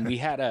 And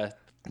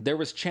there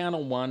was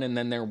Channel 1, and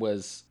then there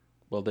was,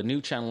 well, the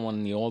new Channel 1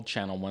 and the old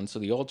Channel 1. So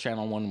the old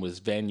Channel 1 was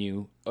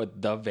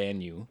the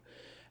venue.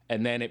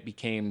 And then it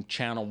became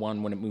Channel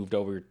 1 when it moved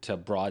over to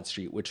Broad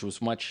Street, which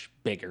was much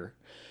bigger.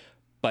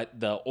 But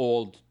the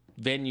old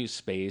venue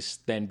space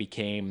then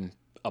became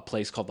a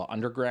place called the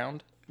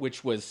Underground,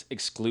 which was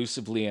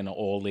exclusively an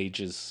old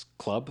ages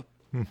club.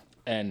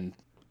 And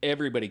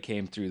everybody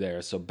came through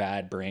there. So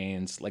Bad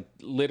Brains, like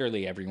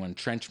literally everyone,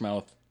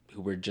 Trenchmouth,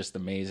 who were just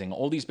amazing.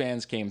 All these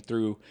bands came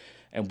through,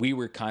 and we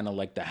were kind of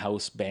like the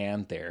house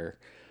band there.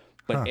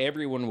 But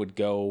everyone would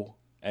go,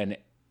 and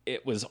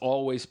it was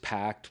always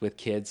packed with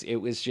kids. It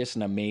was just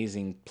an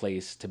amazing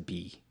place to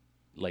be.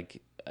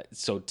 Like,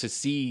 so to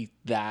see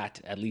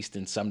that, at least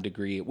in some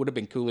degree, it would have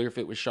been cooler if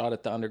it was shot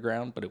at the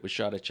Underground, but it was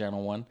shot at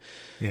Channel 1.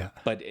 Yeah.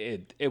 But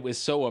it was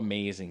so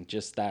amazing.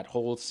 Just that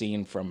whole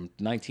scene from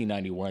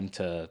 1991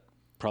 to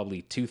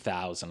probably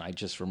 2000. I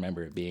just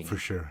remember it being for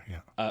sure.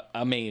 Yeah.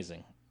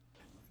 Amazing.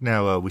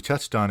 Now, we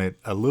touched on it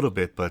a little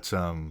bit, but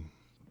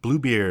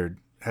Bluebeard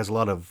has a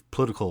lot of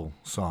political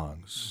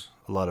songs.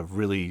 A lot of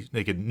really,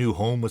 like a New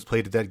Home was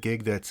played at that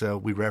gig that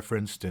we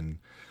referenced, and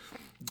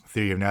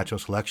Theory of Natural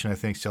Selection, I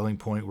think, Selling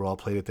Point were all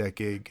played at that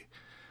gig.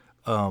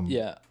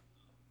 Yeah.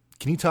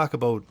 Can you talk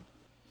about,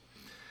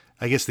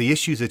 I guess, the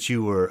issues that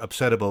you were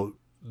upset about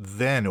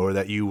then, or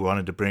that you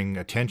wanted to bring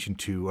attention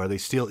to? Are they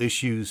still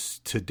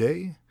issues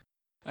today?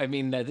 I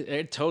mean,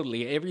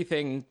 totally.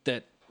 Everything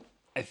that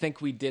I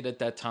think we did at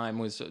that time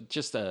was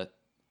just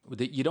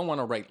you don't want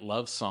to write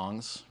love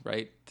songs,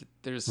 right?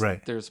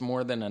 There's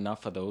more than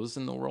enough of those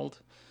in the world.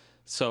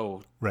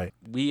 So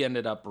we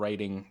ended up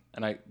writing,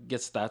 and I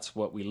guess that's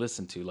what we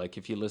listened to. Like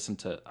if you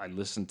I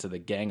listened to the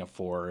Gang of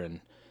Four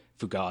and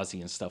Fugazi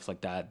and stuff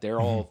like that.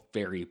 They're all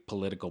very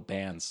political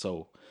bands.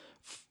 So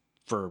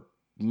for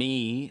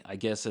me, I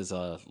guess as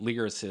a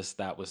lyricist,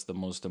 that was the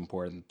most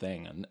important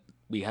thing. And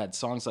we had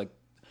songs like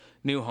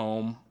New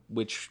Home,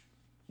 which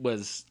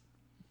was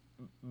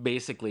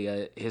basically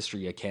a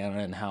history of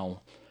Canada and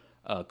how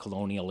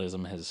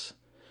colonialism has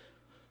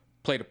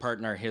played a part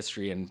in our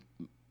history, and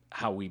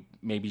how we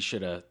maybe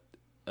should have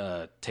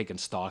taken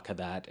stock of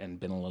that and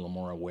been a little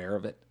more aware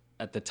of it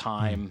at the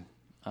time.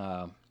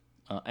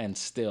 And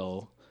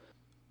still,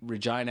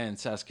 Regina and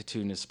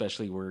Saskatoon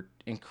especially were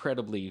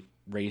incredibly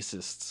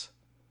racist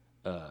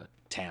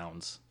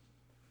towns,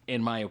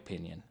 in my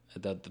opinion.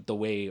 The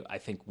way I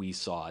think we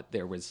saw it,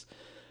 there was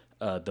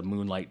the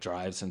moonlight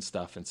drives and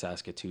stuff in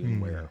Saskatoon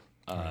where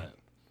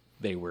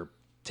they were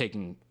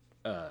taking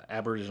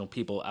Aboriginal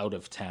people out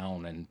of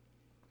town, and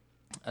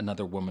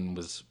another woman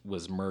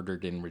was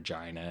murdered in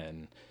Regina,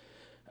 and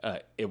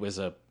it was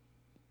a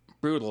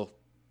brutal,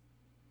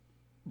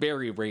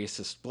 very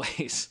racist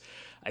place.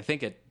 I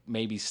think it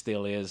maybe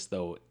still is,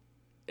 though.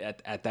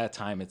 At that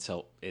time, it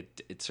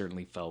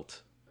certainly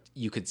felt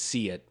you could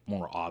see it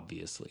more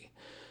obviously.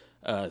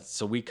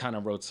 So we kind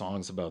of wrote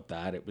songs about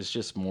that. It was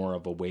just more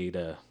of a way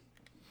to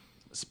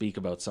speak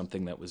about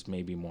something that was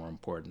maybe more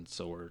important.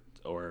 So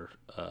or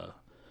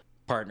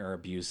partner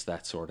abuse,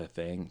 that sort of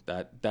thing.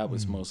 That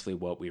was mostly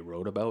what we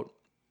wrote about.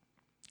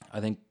 I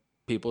think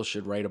people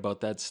should write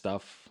about that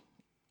stuff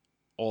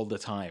all the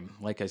time.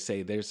 Like I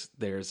say,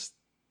 there's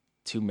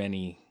too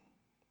many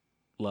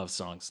love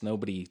songs.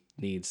 Nobody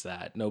needs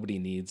that. Nobody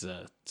needs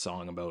a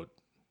song about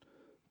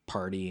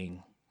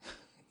partying.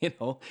 It's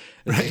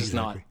just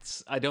not.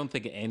 I don't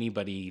think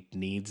anybody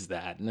needs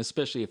that, and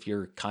especially if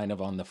you're kind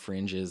of on the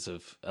fringes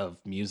of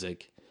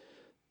music.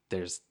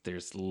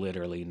 There's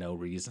literally no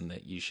reason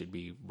that you should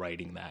be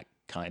writing that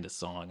kind of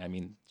song. I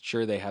mean,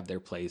 sure, they have their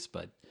place,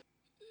 but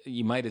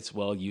you might as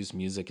well use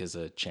music as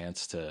a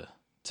chance to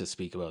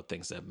speak about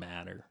things that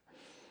matter.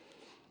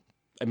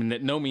 I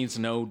mean, No Means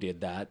No did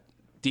that.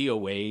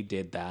 DOA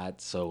did that.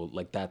 So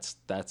like that's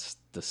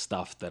the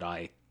stuff that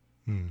I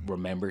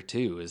remember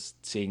too, is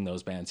seeing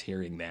those bands,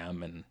 hearing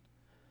them, and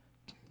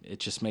it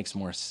just makes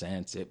more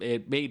sense.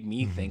 It made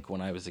me think when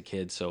I was a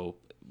kid, so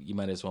you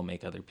might as well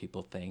make other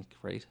people think,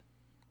 right?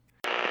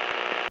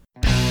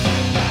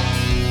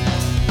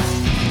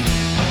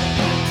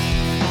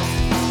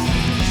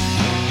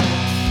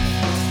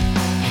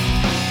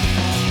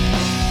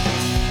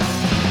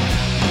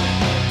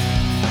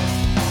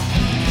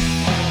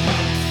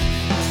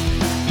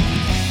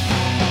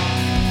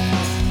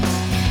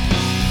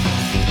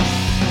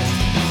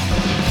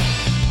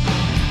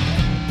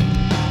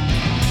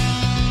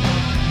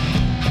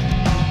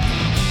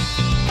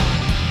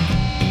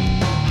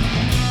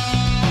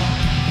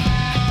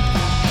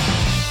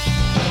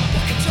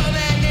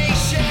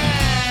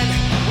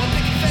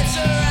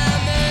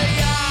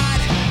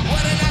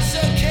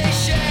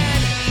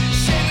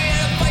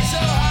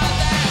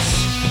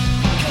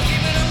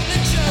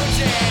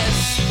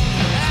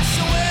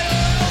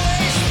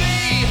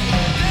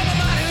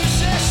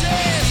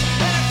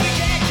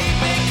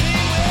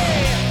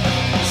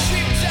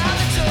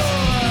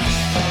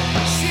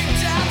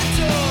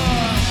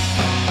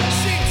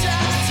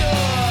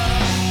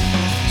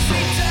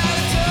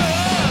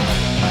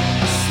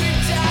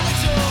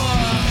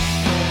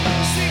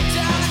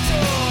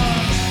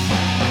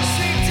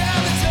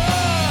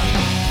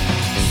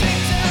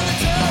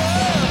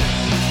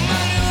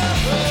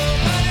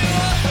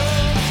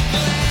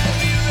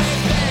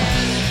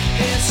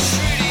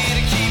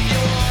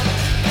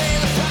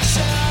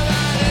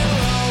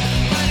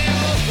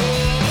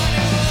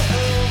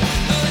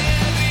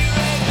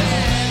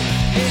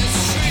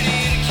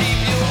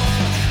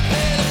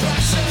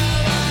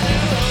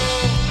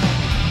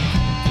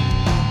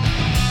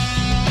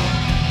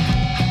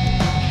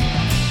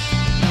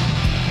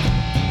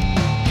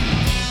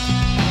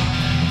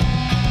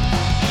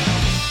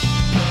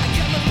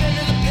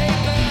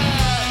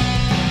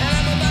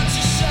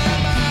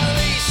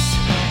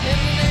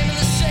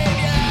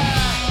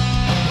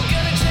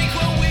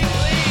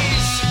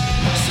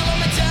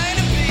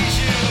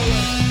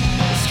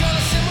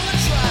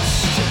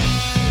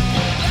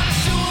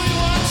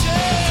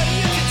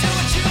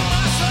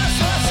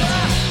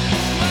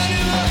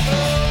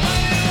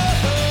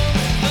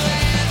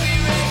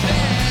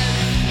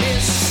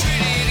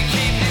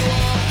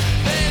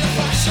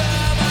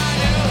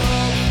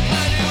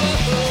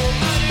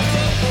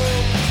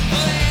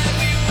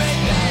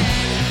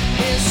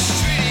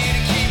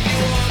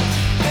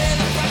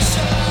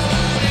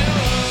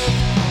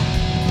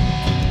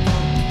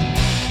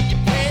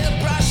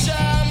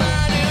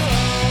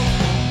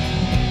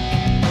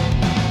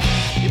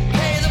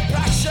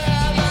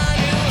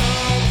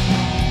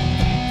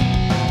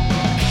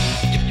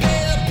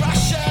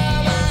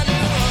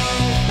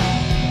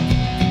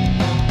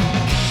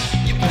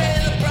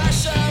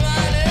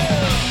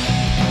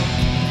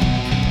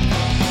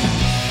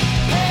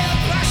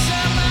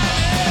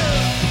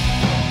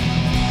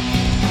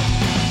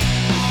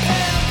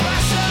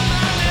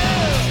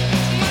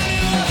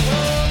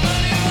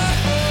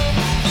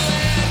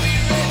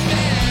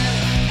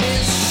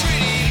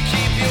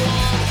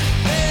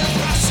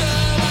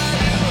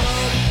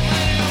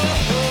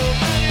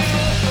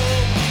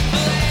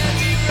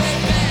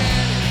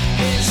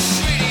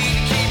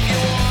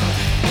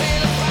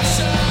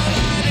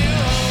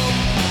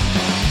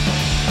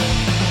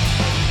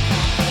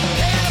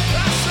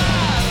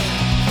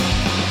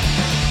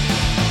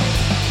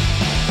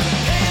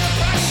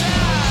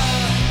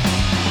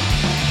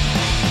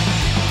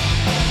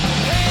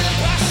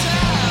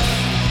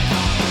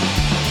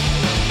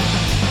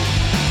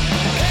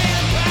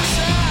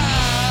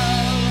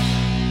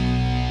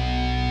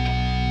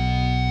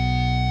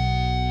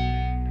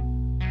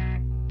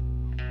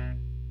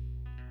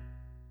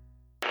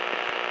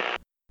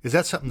 Is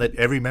that something that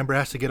every member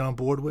has to get on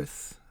board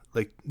with?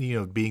 Like,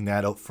 being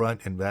that out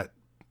front and that,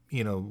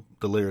 the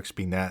lyrics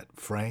being that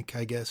frank,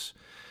 I guess.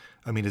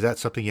 I mean, is that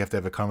something you have to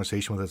have a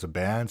conversation with as a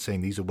band,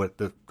 saying these are what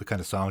the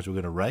kind of songs we're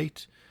going to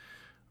write?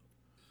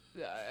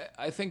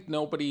 I think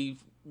nobody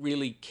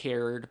really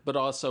cared, but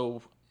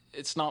also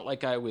it's not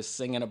like I was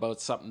singing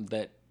about something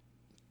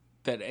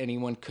that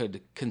anyone could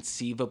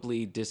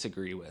conceivably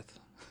disagree with.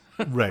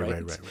 Right.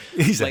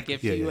 Exactly. Like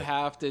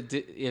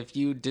if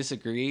you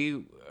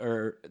disagree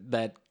or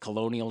that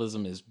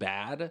colonialism is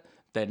bad,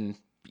 then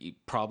you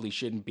probably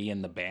shouldn't be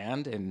in the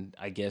band, and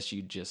I guess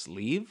you'd just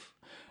leave,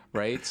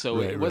 right? So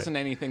it wasn't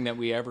anything that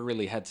we ever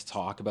really had to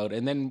talk about.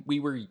 And then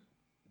we were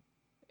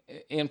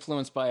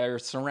influenced by our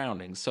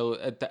surroundings. So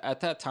at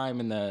that time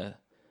in the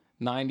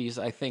 90s,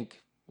 I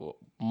think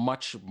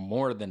much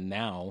more than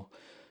now,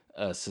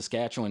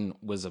 Saskatchewan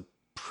was a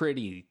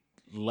pretty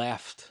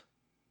left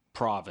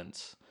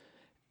province.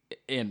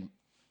 And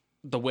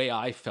the way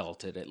I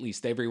felt it, at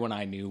least everyone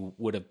I knew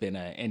would have been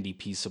an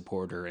NDP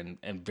supporter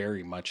and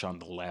very much on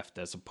the left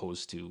as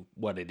opposed to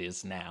what it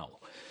is now.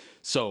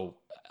 So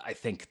I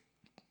think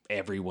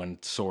everyone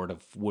sort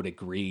of would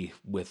agree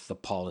with the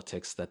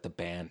politics that the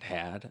band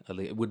had.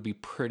 It would be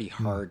pretty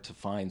hard to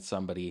find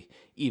somebody,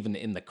 even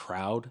in the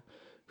crowd,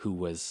 who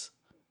was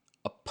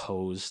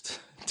opposed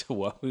to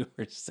what we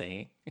were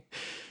saying.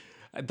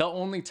 The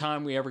only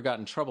time we ever got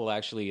in trouble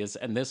actually is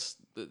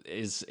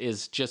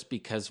just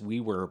because we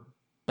were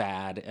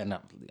bad and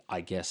I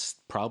guess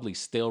probably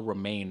still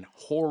remain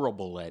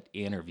horrible at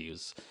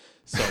interviews.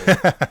 So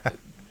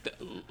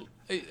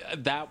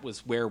that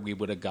was where we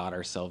would have got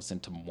ourselves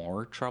into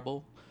more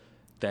trouble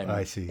than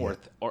I see,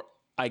 or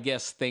I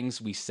guess things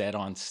we said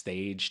on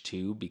stage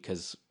too,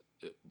 because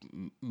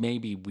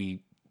maybe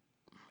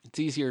it's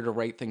easier to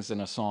write things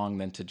in a song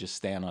than to just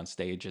stand on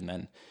stage and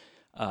then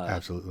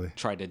absolutely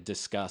try to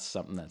discuss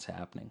something that's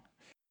happening.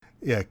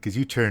 Yeah, because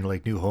you turn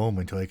like New Home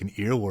into like an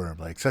earworm,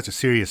 like such a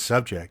serious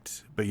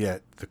subject, but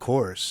yet the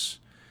chorus,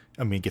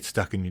 I mean, gets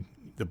stuck in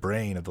the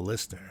brain of the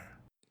listener.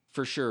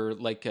 For sure,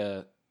 like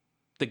the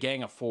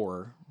Gang of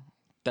Four,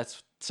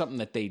 that's something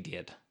that they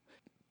did.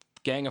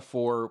 Gang of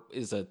Four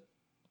is a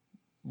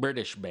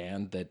British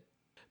band that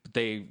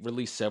they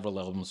released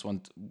several albums.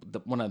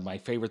 One of my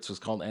favorites was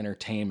called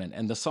Entertainment,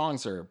 and the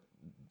songs are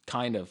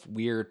kind of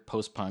weird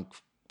post-punk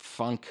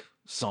funk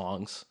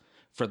songs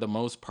for the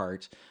most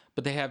part,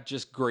 but they have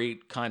just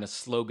great kind of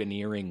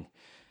sloganeering,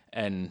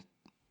 and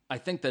I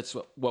think that's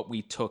what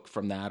we took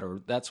from that, or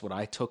that's what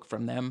I took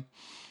from them,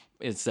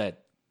 is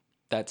that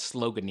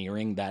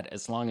sloganeering, that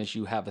as long as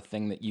you have a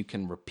thing that you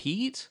can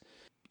repeat,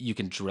 you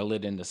can drill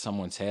it into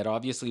someone's head.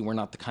 Obviously, we're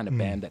not the kind of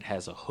band that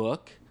has a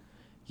hook,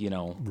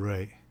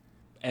 Right.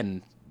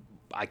 And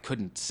I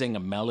couldn't sing a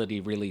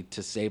melody really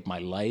to save my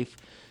life,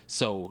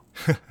 so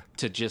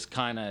to just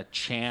kind of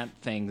chant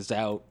things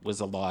out was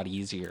a lot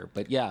easier.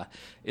 But yeah,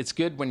 it's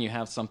good when you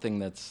have something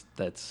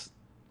that's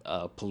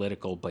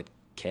political but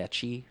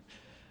catchy.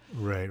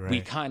 Right.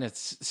 We kind of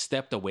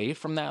stepped away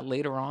from that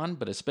later on,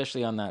 but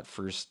especially on that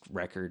first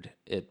record,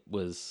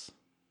 there's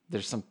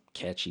some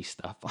catchy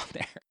stuff on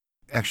there.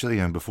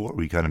 Actually, before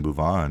we kind of move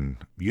on,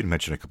 you had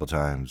mentioned a couple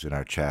times in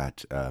our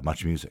chat,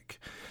 Much Music.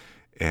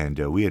 And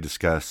we had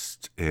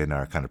discussed in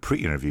our kind of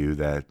pre-interview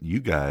that you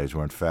guys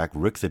were, in fact,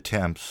 Rick the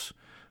Temp's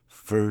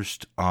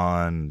first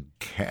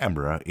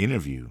on-camera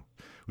interview,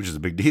 which is a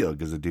big deal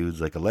because the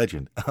dude's like a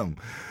legend.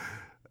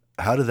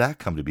 How did that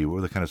come to be? What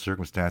were the kind of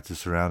circumstances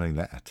surrounding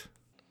that?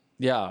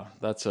 Yeah,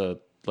 that's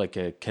like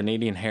a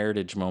Canadian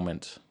heritage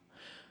moment,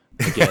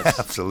 I guess.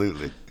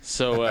 Absolutely.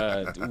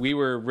 So we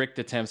were Rick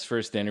the Temp's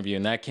first interview,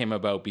 and that came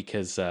about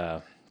because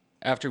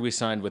after we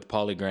signed with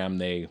Polygram,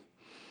 they,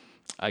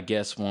 I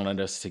guess,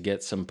 wanted us to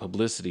get some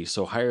publicity.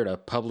 So hired a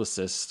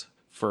publicist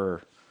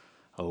for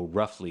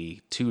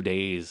roughly 2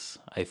 days,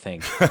 I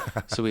think.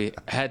 So we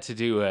had to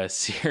do a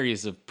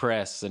series of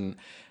press, and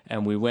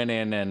we went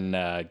in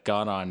and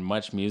got on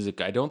Much Music.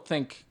 I don't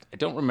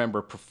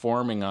remember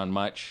performing on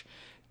Much.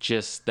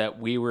 Just that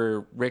we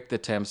were Rick the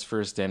Temp's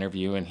first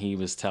interview, and he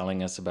was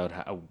telling us about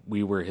how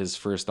we were his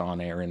first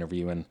on-air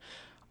interview. And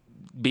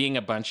being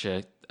a bunch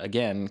of,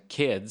 again,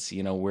 kids,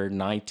 we're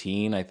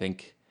 19, I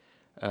think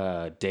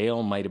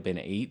Dale might have been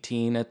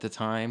 18 at the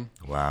time.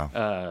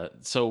 Wow.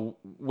 So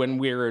when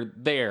we were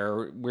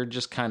there, we're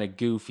just kind of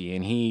goofy.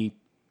 And he,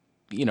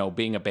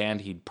 being a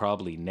band he'd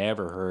probably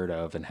never heard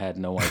of and had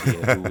no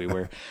idea who we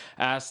were,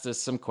 asked us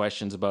some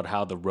questions about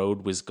how the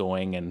road was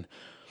going, and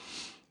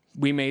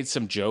we made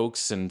some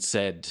jokes and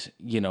said,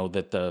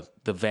 that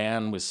the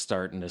van was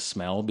starting to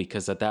smell,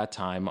 because at that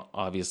time,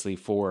 obviously,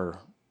 for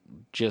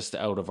just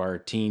out of our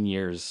teen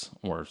years,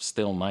 or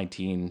still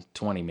 19,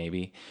 20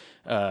 maybe,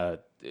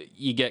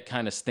 you get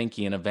kind of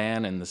stinky in a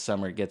van in the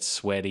summer. It gets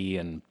sweaty,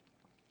 and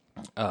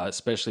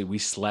especially we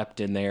slept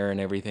in there and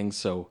everything.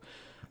 So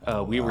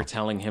we were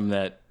telling him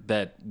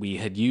that we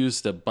had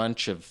used a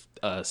bunch of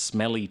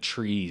smelly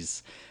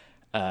trees,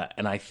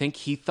 and I think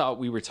he thought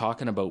we were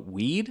talking about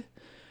weed.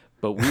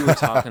 But we were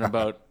talking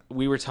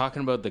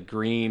about the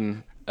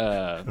green,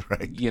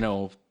 right.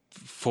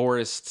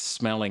 forest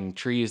smelling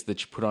trees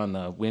that you put on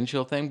the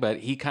windshield thing, but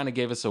he kind of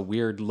gave us a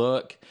weird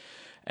look,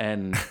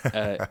 and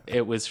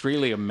it was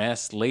really a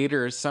mess.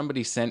 Later,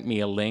 somebody sent me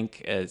a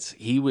link as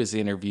he was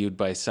interviewed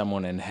by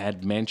someone and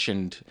had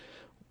mentioned,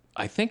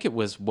 I think it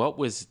was, what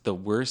was the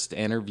worst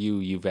interview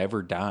you've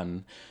ever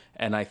done?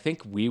 And I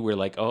think we were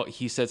like, oh,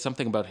 he said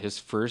something about his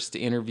first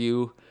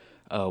interview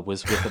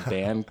was with a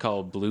band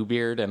called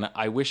Bluebeard, and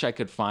I wish I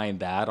could find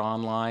that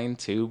online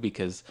too,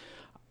 because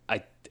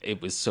it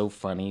was so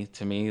funny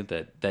to me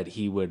that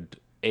he would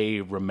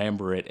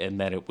remember it, and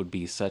that it would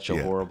be such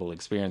a horrible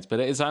experience. But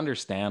it's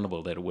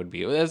understandable that it would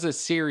be. It was a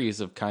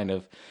series of kind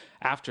of,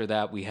 after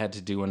that we had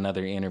to do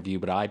another interview,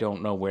 but I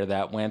don't know where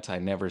that went. I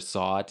never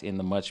saw it in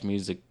the Much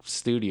Music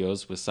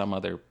studios with some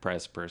other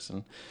press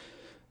person.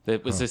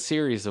 It was a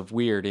series of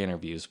weird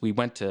interviews. We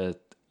went to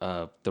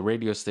the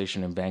radio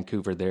station in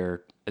Vancouver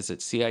there, is it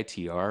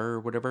CITR or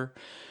whatever?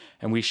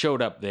 And we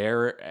showed up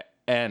there,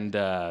 and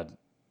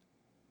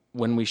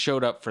when we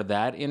showed up for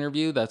that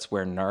interview, that's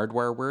where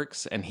Nardwar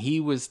works, and he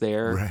was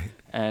there. Right.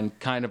 And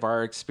kind of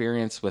our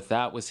experience with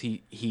that was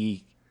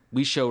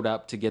we showed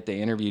up to get the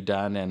interview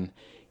done, and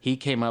he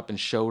came up and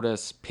showed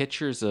us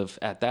pictures of,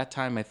 at that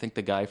time, I think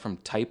the guy from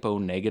Typo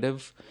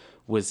Negative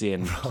was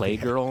in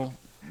Playgirl.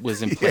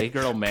 Was in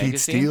Playgirl magazine. Pete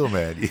Steele,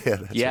 man.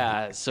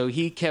 Yeah. Right. So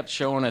he kept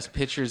showing us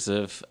pictures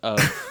of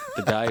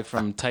the guy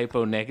from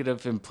Typo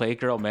Negative in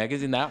Playgirl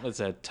magazine. That was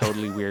a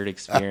totally weird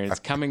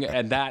experience.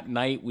 And that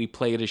night we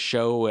played a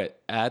show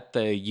at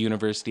the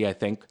university, I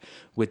think,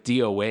 with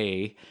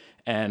DOA,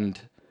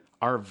 and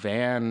our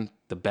van,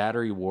 the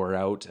battery wore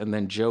out, and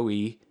then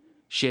Joey,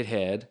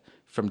 shithead,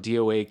 from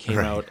DOA came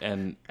out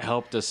and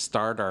helped us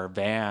start our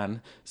van.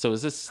 So it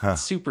was this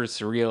super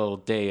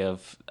surreal day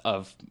of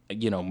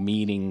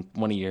meeting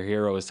one of your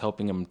heroes,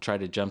 helping him try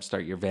to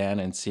jumpstart your van,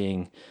 and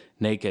seeing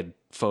naked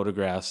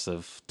photographs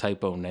of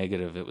Typo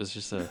Negative. It was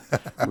just a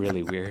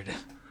really weird,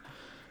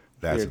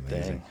 That's weird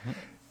amazing. thing.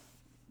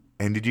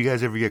 And did you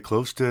guys ever get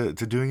close to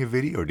doing a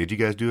video, or did you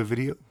guys do a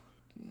video?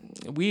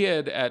 We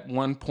had at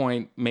one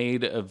point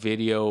made a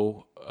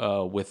video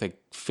with a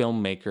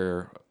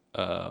filmmaker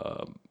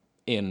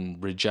in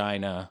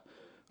Regina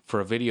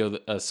for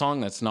a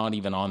song that's not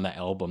even on the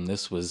album.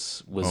 This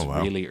was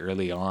really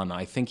early on.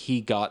 I think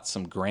he got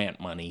some grant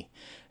money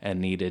and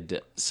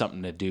needed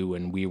something to do,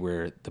 and we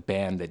were the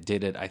band that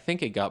did it. I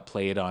think it got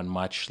played on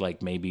Much,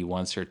 like maybe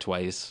once or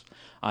twice.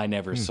 I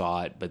never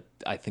saw it, but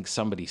I think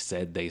somebody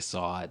said they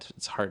saw it.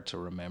 It's hard to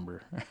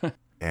remember.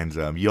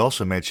 And you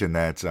also mentioned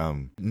that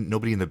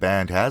nobody in the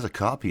band has a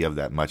copy of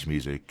that Much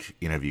Music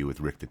interview with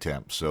Rick the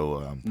Temp.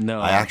 So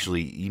no. I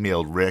actually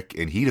emailed Rick,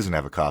 and he doesn't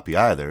have a copy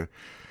either.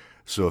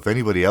 So if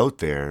anybody out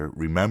there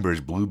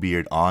remembers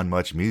Bluebeard on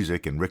Much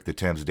Music and Rick the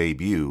Temp's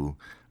debut,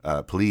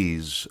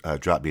 please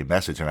drop me a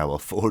message, and I will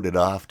forward it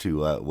off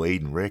to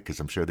Wade and Rick, because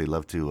I'm sure they'd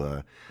love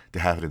to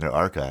have it in their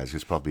archives.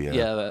 It's probably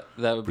a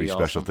that would pretty be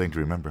special awesome. thing to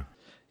remember.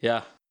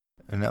 Yeah.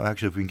 And now,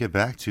 actually, if we can get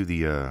back to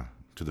the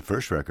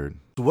first record.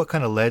 So what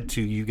kind of led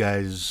to you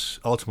guys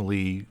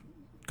ultimately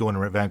going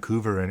to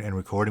Vancouver and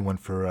recording one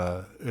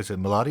for, is it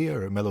Melodia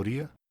or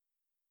Melodia?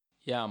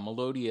 Yeah,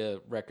 Melodia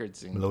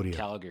Records in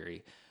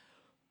Calgary.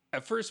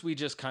 At first, we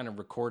just kind of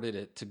recorded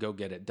it to go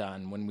get it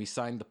done. When we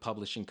signed the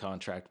publishing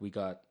contract, we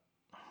got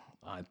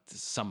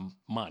some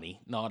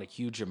money, not a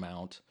huge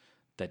amount,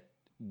 that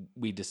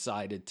we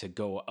decided to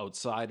go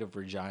outside of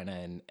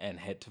Regina and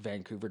head to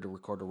Vancouver to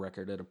record a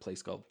record at a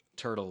place called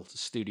Turtle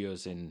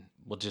Studios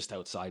just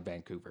outside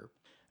Vancouver.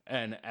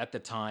 And at the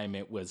time,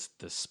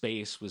 the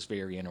space was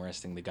very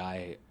interesting. The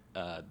guy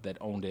that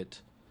owned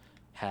it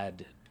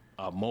had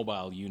a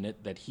mobile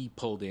unit that he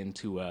pulled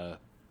into a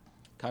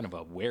kind of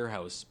a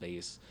warehouse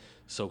space.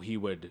 So he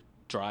would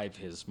drive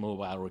his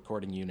mobile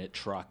recording unit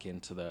truck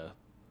into the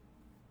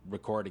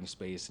recording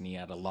space, and he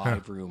had a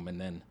live room, and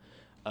then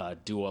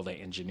do all the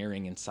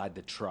engineering inside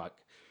the truck.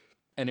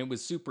 And it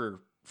was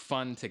super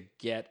fun to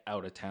get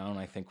out of town,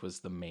 I think, was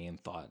the main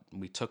thought.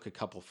 We took a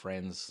couple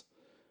friends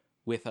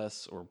with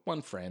us, or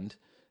one friend,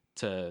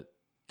 to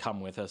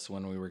come with us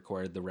when we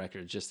recorded the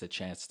record, just a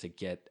chance to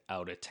get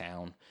out of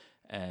town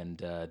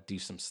and do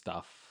some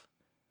stuff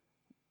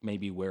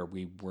maybe where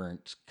we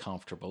weren't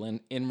comfortable. And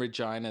in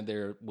Regina,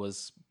 there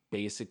was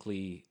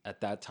basically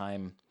at that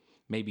time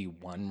maybe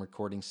one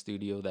recording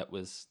studio that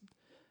was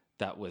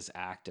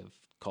active,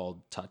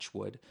 called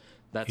Touchwood.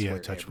 That's where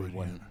Touchwood,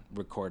 everyone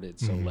recorded.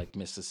 So like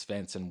Mrs.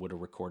 Svensson would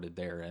have recorded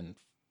there, and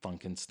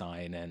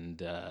Funkenstein and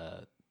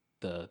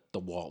the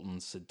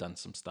Waltons had done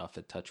some stuff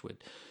at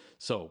Touchwood.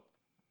 So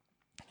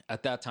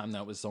at that time,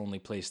 that was the only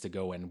place to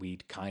go, and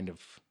it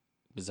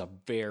was a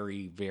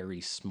very, very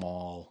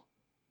small.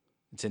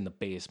 It's in the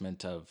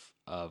basement of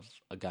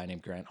a guy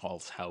named Grant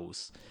Hall's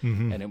house,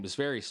 and it was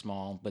very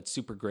small but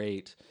super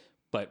great.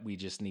 But we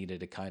just needed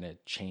to kind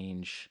of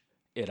change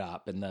it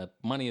up, and the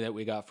money that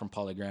we got from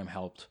Polygram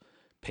helped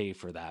pay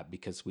for that,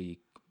 because we,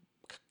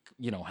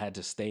 had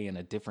to stay in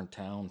a different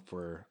town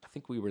for, I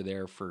think we were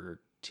there for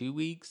 2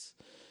 weeks,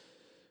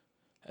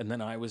 and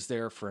then I was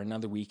there for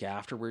another week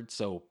afterwards.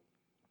 So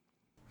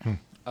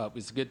It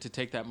was good to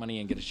take that money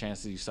and get a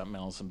chance to do something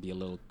else and be a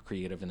little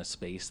creative in a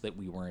space that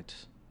we weren't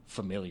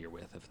familiar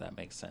with, if that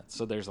makes sense.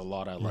 So there's a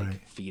lot of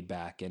like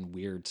feedback and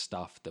weird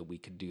stuff that we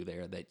could do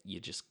there that you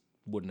just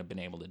wouldn't have been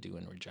able to do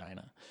in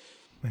Regina.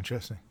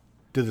 Interesting.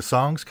 Did the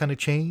songs kind of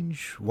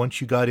change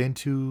once you got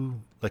into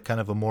like kind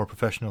of a more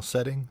professional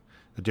setting,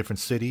 a different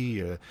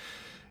city?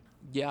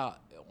 Yeah,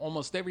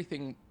 almost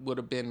everything would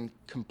have been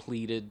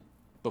completed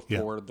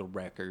before the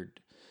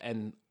record.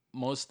 And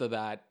most of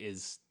that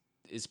is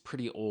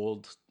pretty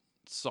old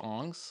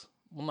songs.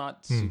 Well,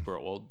 not super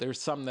old.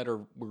 There's some that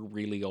were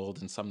really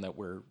old and some that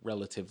were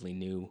relatively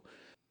new.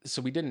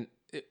 So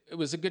it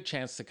was a good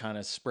chance to kind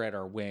of spread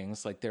our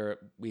wings. Like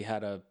we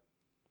had a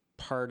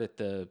part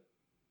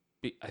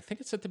I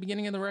think it's at the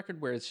beginning of the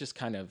record where it's just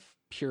kind of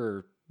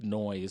pure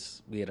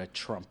noise. We had a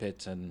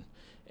trumpet and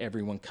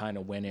everyone kind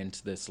of went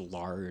into this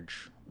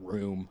large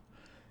room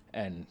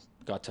and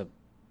got to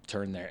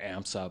turn their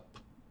amps up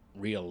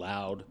real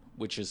loud,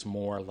 which is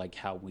more like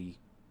how we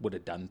would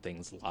have done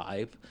things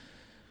live.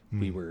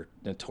 We were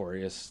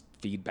notorious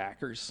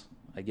feedbackers,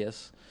 I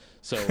guess.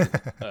 So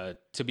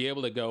to be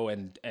able to go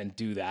and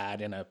do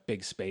that in a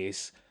big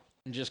space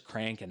and just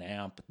crank an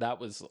amp, that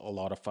was a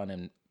lot of fun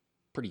and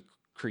pretty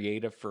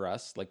creative for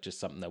us, like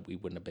just something that we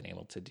wouldn't have been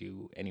able to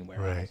do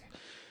anywhere else.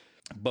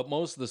 But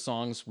most of the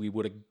songs we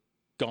would have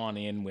gone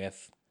in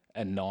with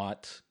and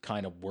not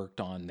kind of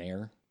worked on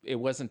there. It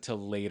wasn't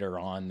till later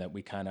on that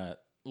we kind of,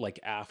 like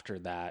after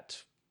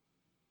that,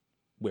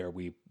 where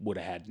we would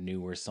have had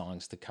newer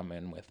songs to come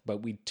in with. But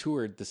we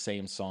toured the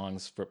same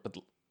songs for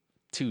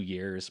 2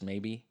 years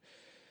maybe,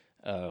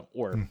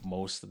 or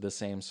most of the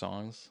same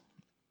songs.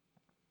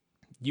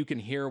 You can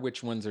hear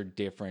which ones are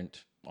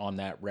different on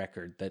that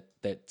record,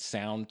 that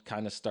sound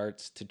kind of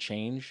starts to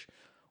change.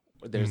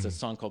 There's a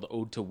song called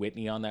Ode to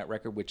Whitney on that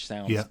record, which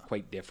sounds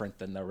quite different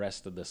than the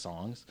rest of the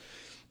songs.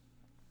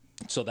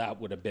 So that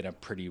would have been a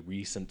pretty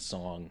recent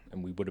song,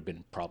 and we would have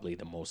been probably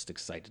the most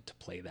excited to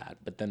play that.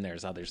 But then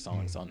there's other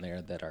songs on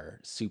there that are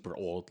super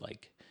old,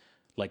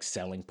 like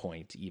Selling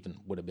Point even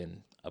would have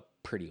been a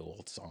pretty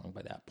old song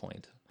by that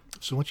point.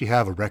 So once you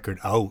have a record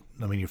out,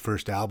 I mean, your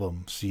first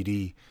album,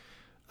 CD,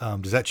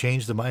 does that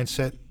change the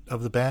mindset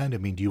of the band? I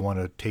mean, do you want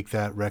to take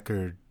that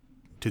record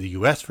to the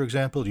U.S., for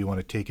example? Do you want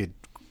to take it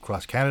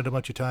across Canada a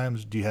bunch of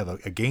times? Do you have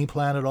a game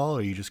plan at all, or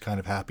are you just kind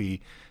of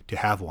happy to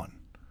have one?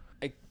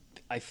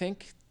 I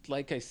think,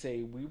 like I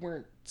say, we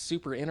weren't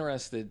super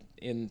interested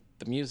in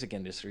the music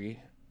industry.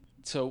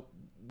 So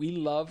we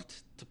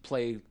loved to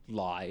play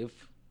live,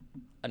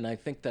 and I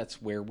think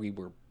that's where we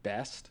were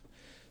best.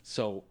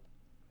 So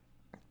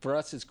for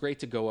us, it's great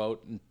to go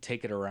out and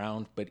take it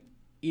around, but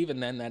even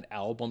then, that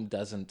album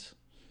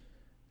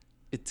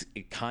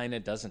it kind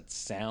of doesn't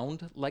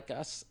sound like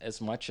us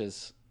as much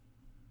as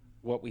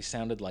what we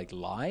sounded like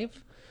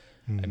live.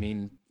 I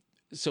mean,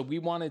 so we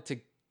wanted to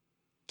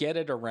get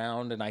it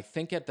around, and I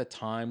think at the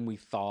time we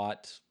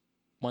thought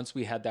once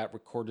we had that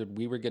recorded,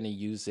 we were going to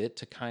use it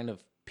to kind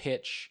of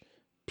pitch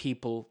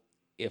people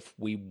if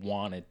we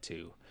wanted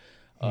to,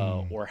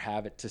 or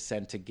have it to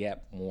send to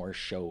get more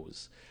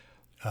shows.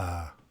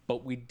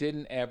 But we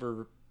didn't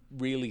ever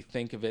really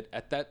think of it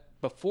at that.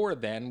 Before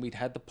then, we'd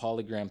had the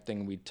Polygram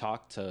thing. We'd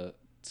talked to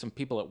some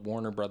people at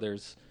Warner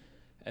Brothers,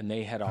 and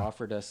they had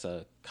offered us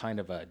a kind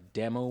of a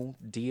demo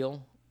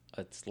deal.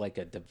 It's like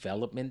a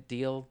development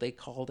deal, they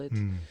called it,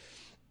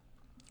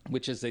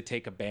 which is they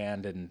take a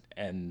band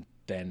and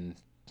then,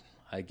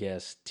 I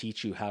guess,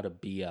 teach you how to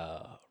be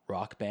a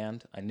rock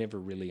band. I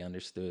never really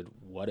understood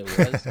what it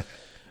was,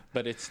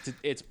 but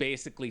it's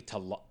basically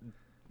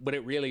what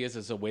it really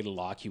is a way to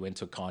lock you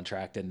into a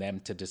contract and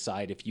them to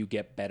decide if you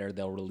get better,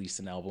 they'll release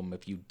an album.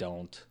 If you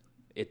don't,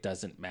 it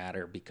doesn't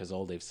matter because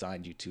all they've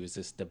signed you to is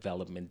this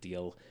development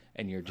deal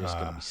and you're just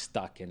going to be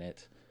stuck in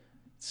it.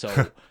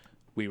 So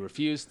we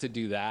refused to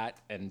do that.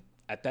 And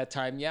at that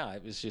time,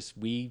 it was just,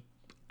 we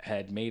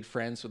had made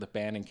friends with a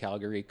band in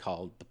Calgary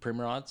called the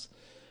Primrods.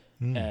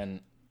 And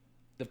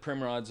the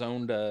Primrods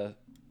owned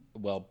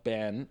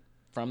Ben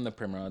from the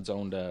Primrods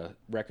owned a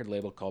record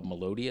label called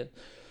Melodia.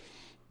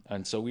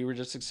 And so we were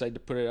just excited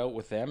to put it out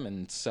with them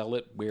and sell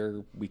it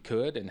where we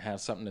could and have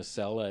something to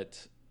sell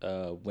it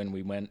when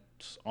we went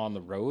on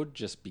the road,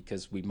 just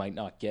because we might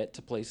not get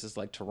to places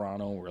like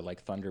Toronto or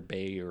like Thunder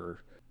Bay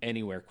or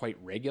anywhere quite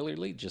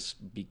regularly,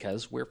 just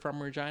because we're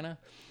from Regina.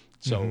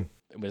 So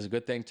it was a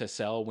good thing to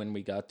sell when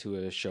we got to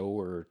a show,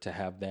 or to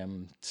have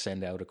them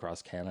send out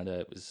across Canada.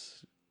 It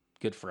was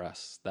good for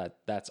us.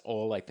 That's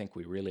all I think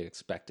we really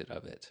expected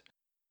of it.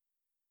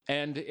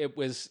 And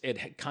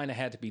it kind of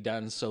had to be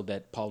done so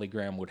that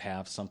Polygram would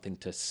have something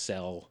to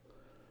sell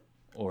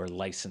or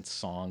license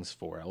songs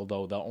for.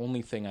 Although the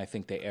only thing I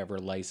think they ever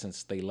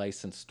licensed, they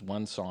licensed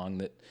one song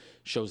that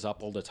shows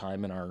up all the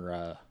time in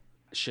our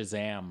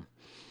Shazam.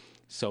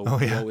 So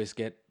we always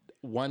get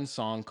one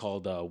song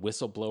called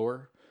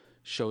Whistleblower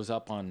shows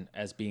up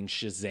as being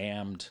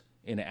Shazammed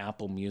in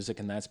Apple Music,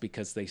 and that's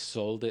because they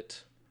sold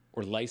it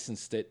or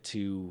licensed it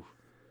to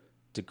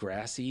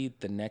Degrassi,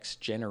 The Next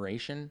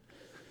Generation.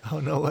 Oh,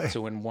 no way.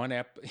 So in one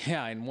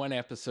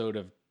episode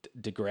of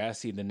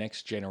Degrassi, The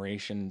Next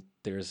Generation,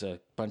 there's a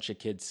bunch of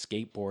kids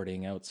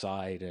skateboarding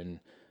outside and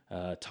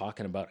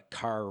talking about a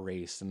car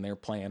race, and they're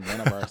playing one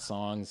of our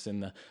songs in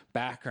the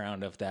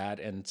background of that.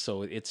 And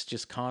so it's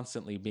just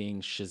constantly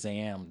being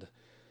Shazammed.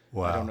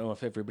 Wow. I don't know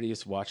if everybody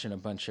is watching a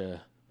bunch of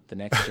The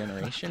Next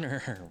Generation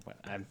or what.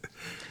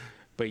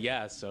 But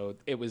yeah, so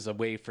it was a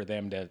way for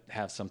them to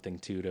have something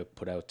to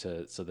put out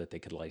so that they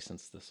could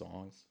license the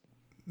songs.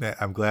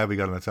 I'm glad we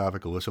got on the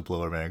topic of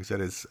Whistleblower, man, because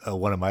that is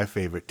one of my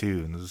favorite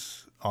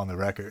tunes on the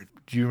record.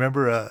 Do you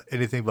remember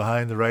anything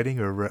behind the writing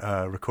or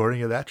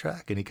recording of that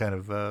track? Any kind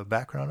of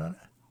background on it?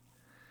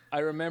 I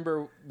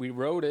remember we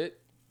wrote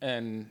it,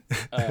 and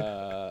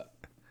then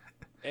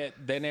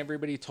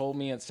everybody told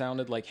me it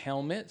sounded like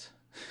Helmet.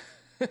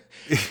 A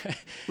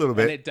little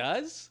bit. And it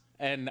does.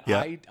 And yeah.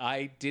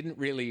 I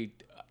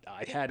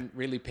hadn't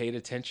really paid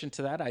attention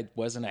to that. I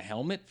wasn't a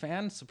Helmet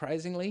fan,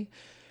 surprisingly.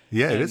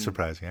 Yeah, it is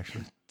surprising,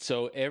 actually.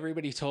 So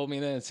everybody told me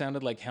that it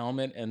sounded like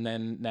Helmet, and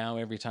then now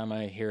every time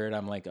I hear it,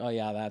 I'm like, oh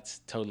yeah, that's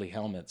totally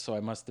Helmet. So I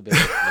must have been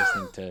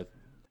listening to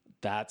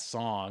that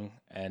song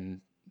and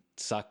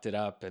sucked it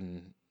up,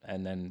 and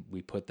then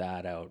we put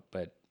that out.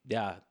 But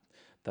yeah,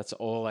 that's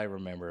all I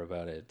remember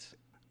about it.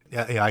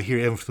 Yeah, I hear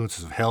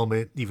influences of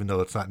Helmet, even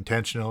though it's not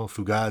intentional.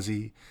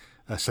 Fugazi,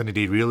 Sunny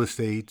Day Real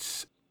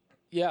Estate.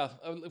 Yeah,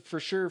 for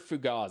sure,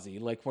 Fugazi.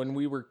 Like when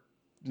we were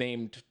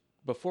named,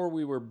 before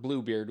we were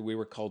Bluebeard, we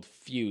were called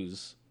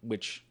Fuse,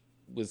 which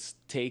was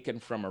taken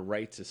from a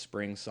Right to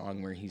Spring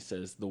song where he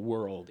says, "The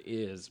world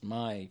is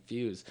my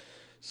fuse."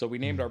 So we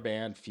named our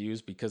band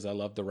Fuse because I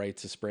loved the Right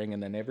to Spring,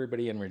 and then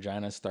everybody in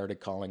Regina started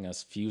calling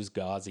us Fuse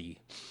Gazi.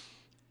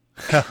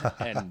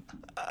 And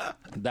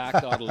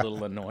that got a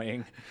little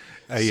annoying.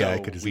 Yeah, I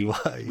could see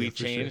why. We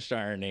changed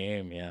our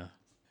name, yeah.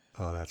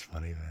 Oh, that's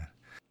funny, man.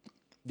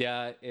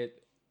 Yeah,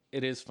 it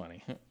is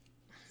funny.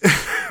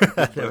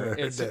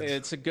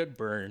 It's a good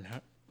burn.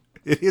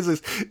 It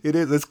is.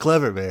 It's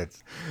clever, man.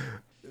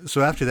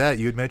 So after that,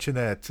 you had mentioned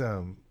that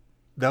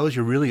that was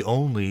your really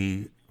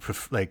only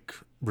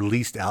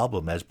released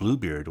album as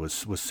Bluebeard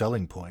was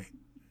Selling Point.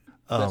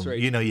 That's right.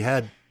 You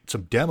had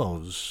some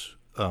demos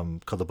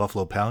called the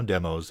Buffalo Pound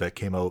demos that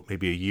came out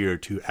maybe a year or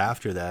two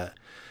after that.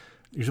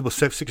 There's about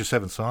 6 or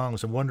 7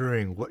 songs. I'm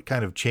wondering what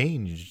kind of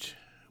changed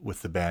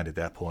with the band at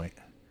that point.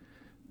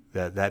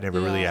 That never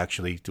really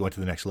actually went to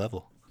the next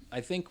level. I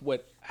think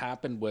what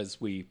happened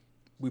was we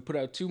put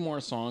out 2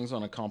 more songs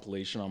on a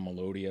compilation on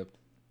Melodia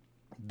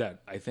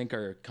that I think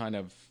are kind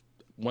of,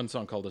 one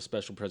song called A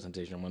Special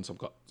Presentation and one song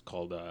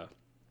called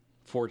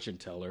Fortune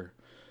Teller,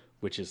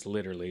 which is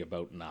literally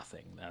about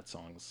nothing. That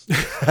song's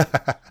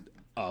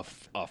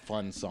a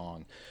fun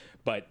song.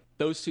 But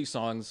those 2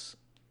 songs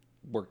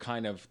were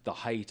kind of the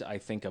height, I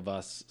think, of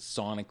us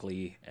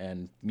sonically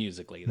and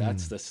musically.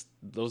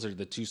 Those are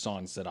the 2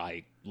 songs that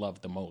I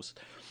love the most.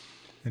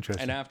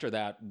 Interesting. And after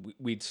that,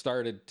 we'd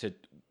started to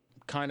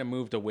kind of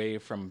moved away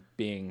from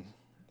being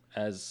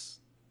as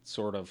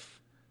sort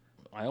of,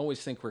 I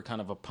always think we're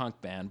kind of a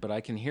punk band, but I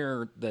can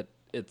hear that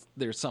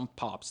there's some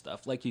pop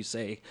stuff. Like you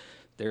say,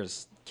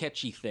 there's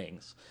catchy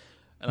things.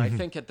 And I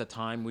think at the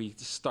time we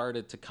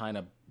started to kind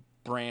of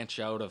branch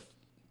out of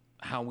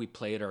how we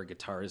played our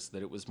guitars,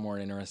 that it was more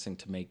interesting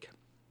to make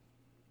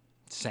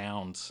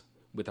sounds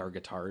with our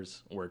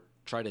guitars or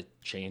try to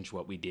change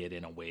what we did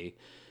in a way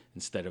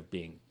instead of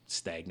being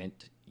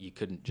stagnant. You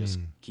couldn't just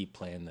keep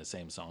playing the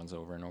same songs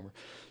over and over.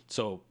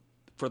 So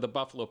for the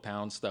Buffalo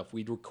Pound stuff,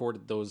 we'd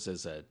recorded those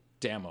as a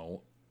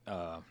demo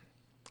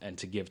and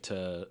to give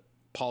to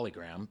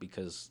Polygram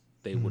because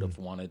they would have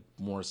wanted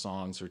more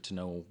songs or to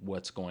know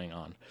what's going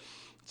on.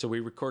 So we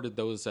recorded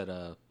those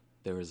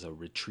there was a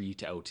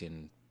retreat out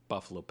in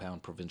Buffalo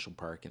Pound Provincial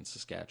Park in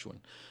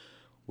Saskatchewan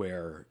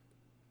where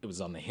it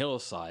was on the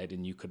hillside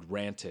and you could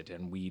rent it,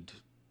 and we'd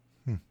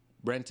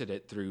rented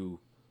it through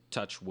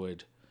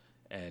Touchwood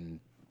and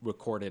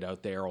recorded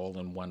out there all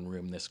in one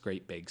room, this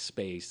great big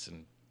space,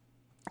 and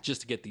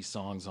just to get these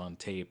songs on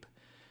tape.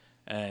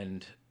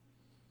 And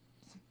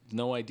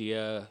no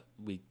idea,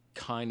 we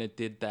kind of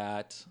did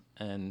that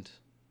and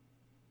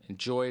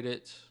enjoyed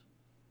it,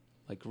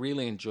 like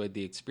really enjoyed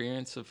the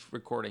experience of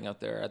recording out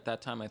there. At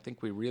that time, I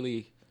think we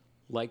really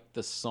liked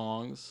the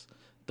songs,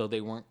 though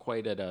they weren't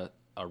quite at a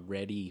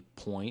ready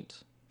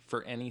point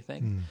for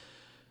anything.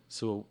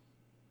 So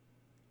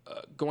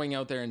going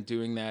out there and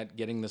doing that,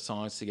 getting the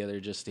songs together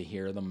just to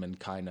hear them and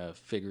kind of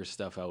figure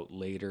stuff out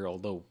later,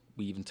 although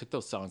we even took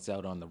those songs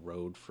out on the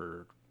road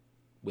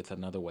with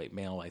Another White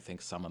Male, I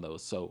think, some of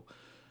those. So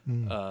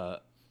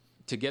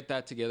to get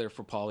that together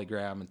for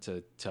Polygram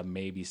and to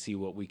maybe see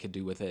what we could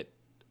do with it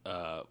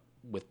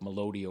with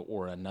Melodia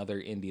or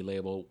another indie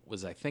label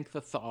was, I think,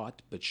 the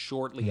thought. But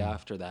shortly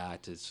after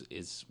that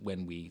is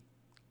when we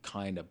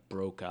kind of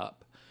broke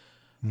up.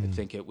 I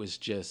think it was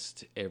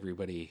just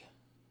everybody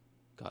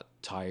got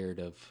tired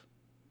of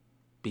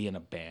being a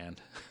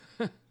band.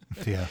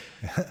 Yeah,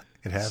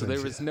 it happens. So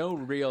there was no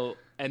real,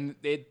 and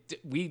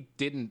we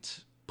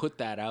didn't put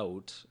that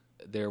out.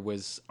 There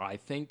was, I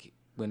think,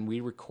 when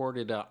we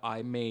recorded,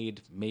 I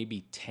made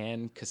maybe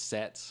 10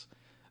 cassettes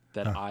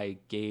that I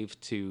gave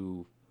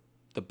to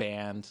the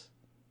band,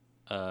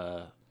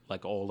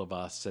 like all of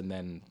us, and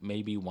then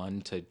maybe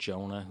one to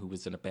Jonah, who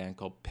was in a band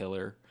called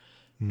Pillar.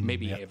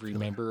 Maybe every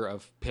member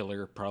of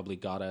Pillar probably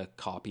got a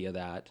copy of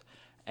that,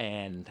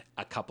 and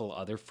a couple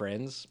other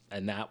friends,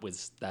 and that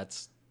was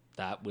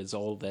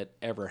all that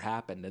ever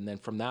happened. And then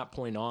from that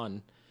point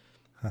on,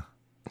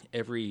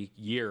 every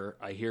year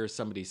I hear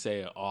somebody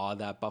say, "Oh,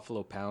 that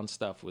Buffalo Pound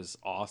stuff was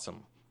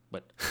awesome,"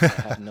 but I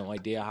have no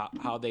idea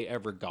how they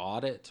ever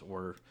got it,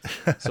 or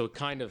so it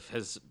kind of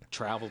has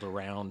traveled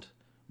around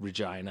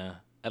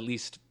Regina, at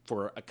least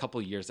for a couple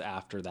of years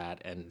after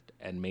that,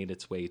 and made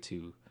its way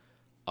to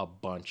a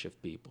bunch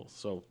of people.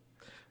 So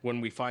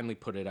when we finally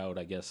put it out,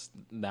 I guess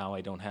now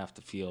I don't have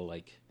to feel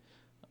like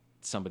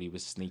somebody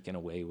was sneaking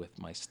away with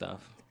my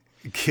stuff.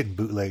 Getting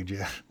bootlegged,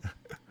 yeah.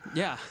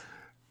 Yeah.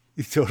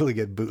 You totally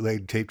get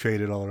bootlegged, tape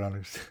traded all around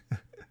us.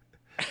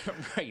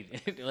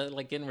 Right.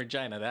 Like in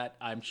Regina, that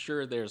I'm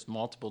sure there's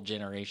multiple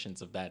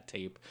generations of that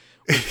tape,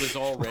 which was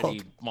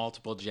already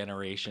multiple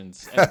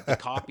generations. And the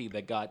copy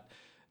that got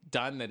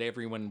done that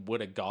everyone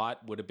would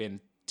have been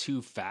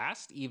too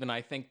fast. Even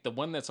I think the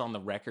one that's on the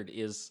record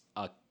is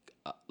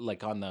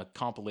like on the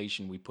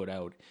compilation we put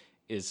out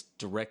is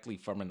directly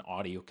from an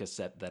audio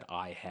cassette that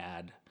I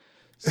had.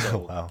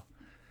 So wow.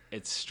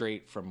 It's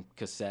straight from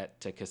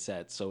cassette to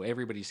cassette. So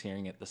everybody's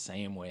hearing it the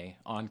same way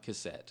on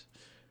cassette.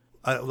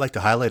 I'd like to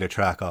highlight a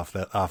track off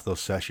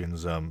those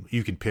sessions.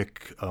 You can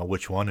pick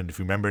which one, and if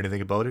you remember anything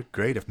about it,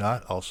 great. If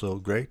not, also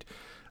great.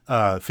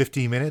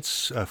 15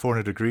 Minutes,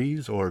 400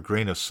 Degrees, or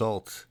Grain of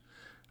Salt.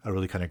 I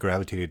really kind of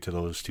gravitated to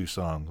those two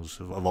songs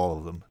of all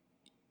of them.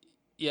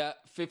 Yeah,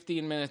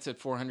 15 Minutes at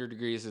 400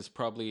 Degrees is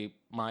probably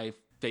my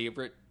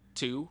favorite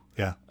too.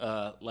 Yeah.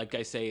 Like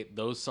I say,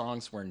 those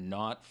songs were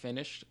not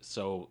finished,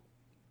 so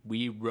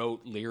we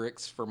wrote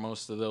lyrics for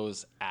most of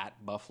those at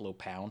Buffalo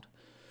Pound.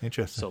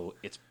 Interesting. So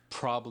it's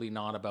probably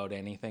not about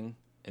anything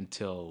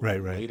until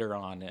right. later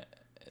on.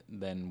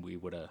 Then we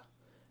would have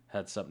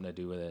had something to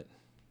do with it.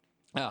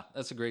 Yeah,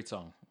 that's a great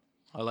song.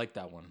 I like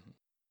that one.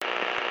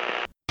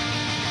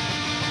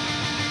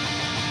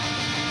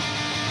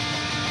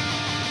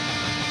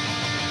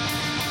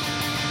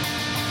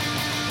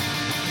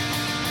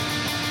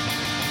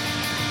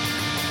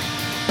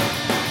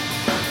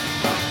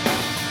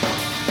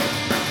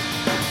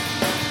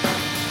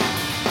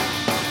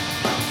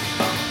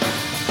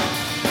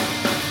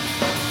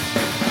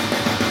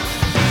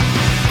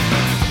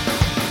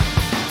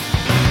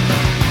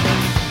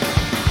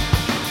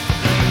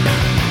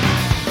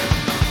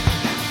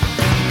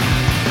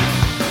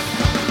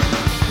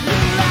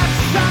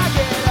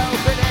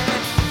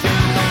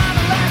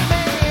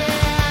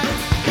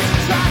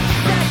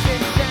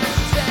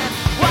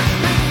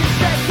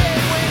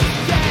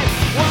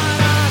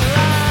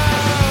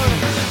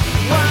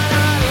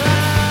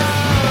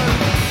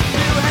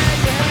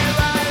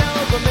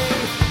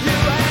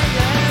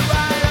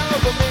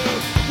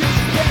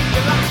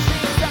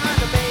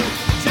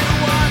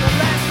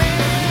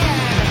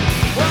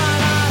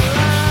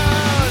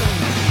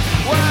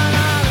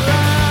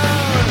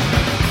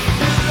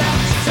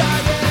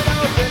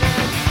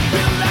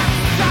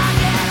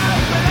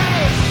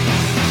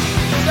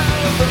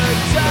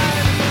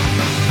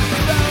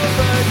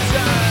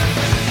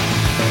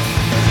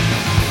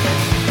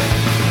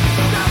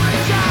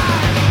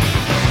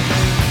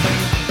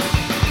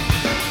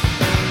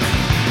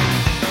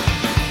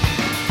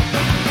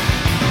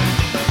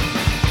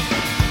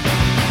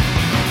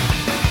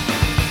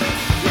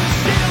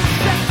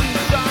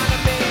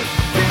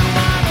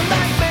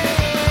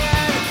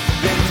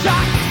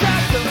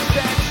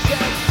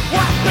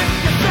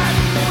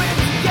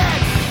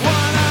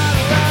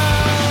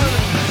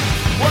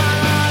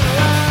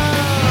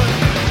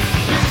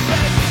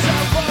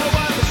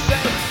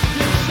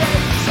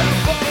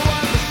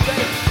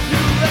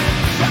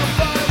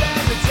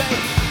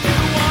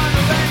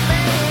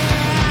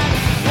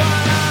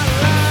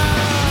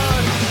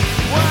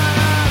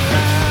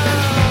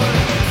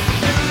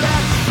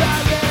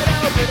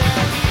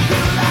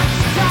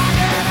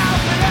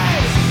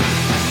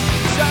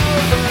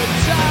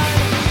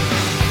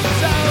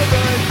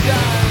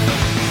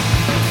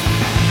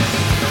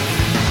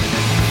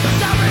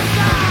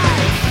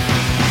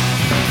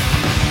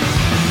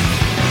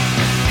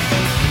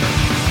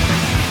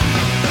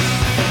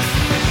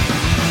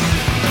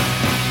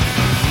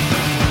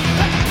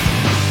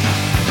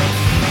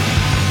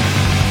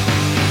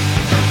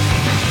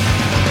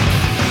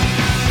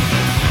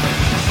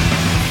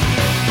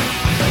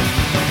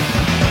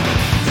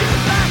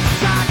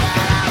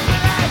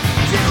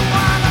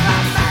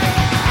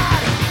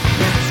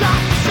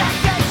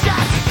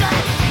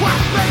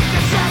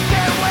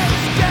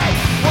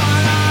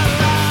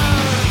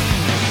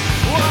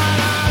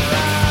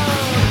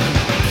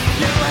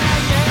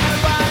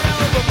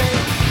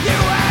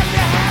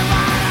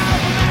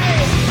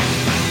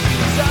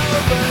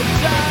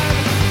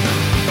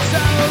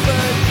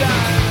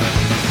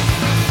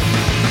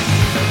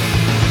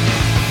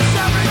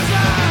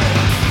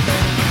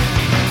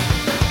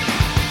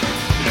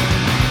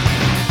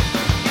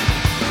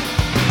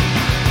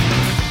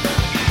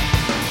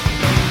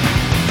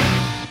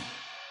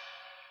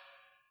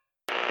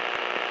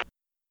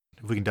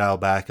 can dial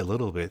back a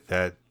little bit,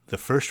 that the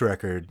first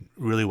record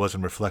really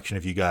wasn't a reflection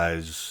of you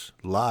guys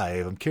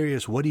live. I'm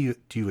curious, what do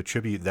you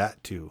attribute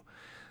that to?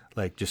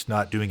 Like just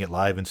not doing it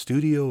live in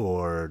studio,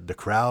 or the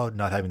crowd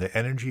not having the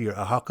energy, or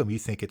how come you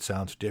think it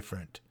sounds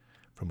different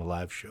from a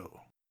live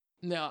show?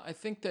 No, I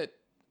think that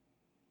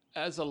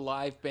as a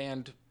live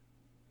band,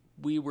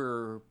 we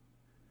were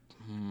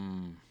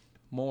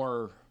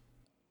more...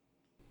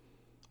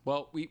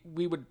 Well,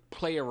 we would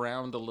play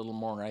around a little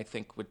more, I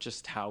think, with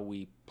just how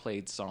we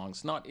played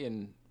songs. Not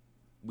in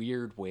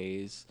weird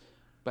ways,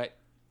 but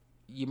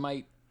you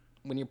might,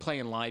 when you're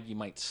playing live, you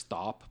might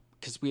stop.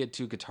 Because we had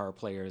two guitar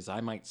players,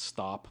 I might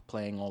stop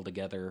playing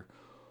altogether,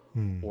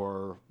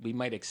 or we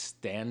might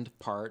extend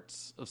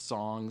parts of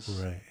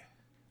songs, right,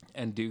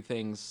 and do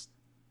things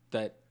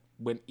that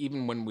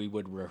even when we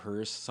would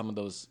rehearse, some of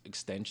those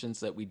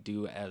extensions that we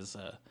do as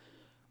a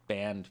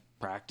band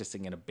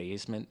practicing in a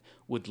basement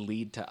would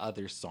lead to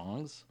other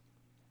songs.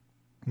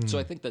 So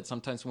I think that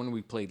sometimes when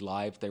we played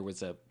live, there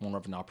was more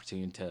of an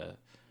opportunity to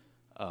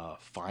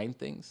find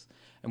things.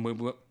 And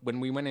when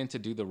we went in to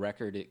do the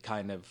record, it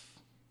kind of,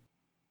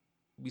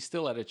 we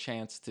still had a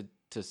chance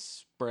to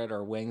spread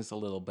our wings a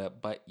little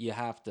bit, but you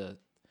have to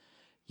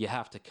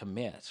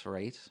commit,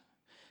 right?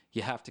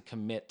 You have to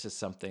commit to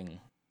something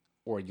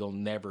or you'll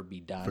never be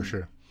done. For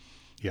sure.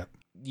 Yep.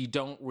 You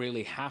don't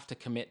really have to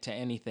commit to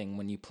anything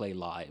when you play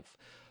live.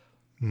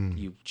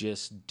 You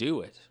just do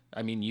it.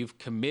 I mean, you've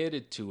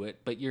committed to it,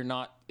 but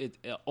it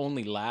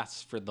only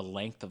lasts for the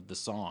length of the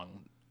song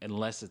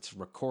unless it's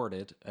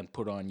recorded and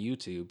put on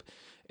YouTube.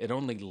 It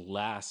only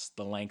lasts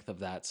the length of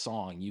that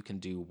song. You can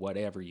do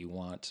whatever you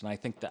want. And I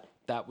think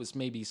that was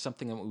maybe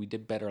something that we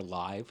did better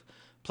live.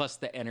 Plus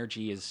the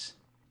energy is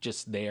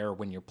just there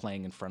when you're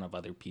playing in front of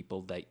other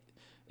people, that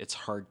it's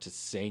hard to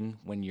sing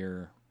when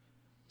you're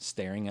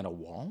staring at a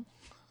wall.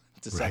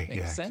 Does that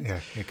make sense? Yeah,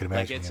 I can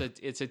imagine. Like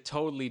it's a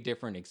totally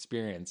different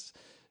experience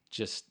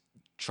just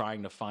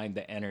trying to find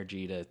the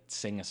energy to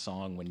sing a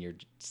song when you're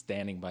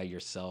standing by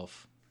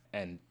yourself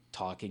and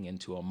talking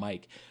into a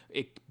mic.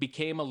 It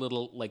became a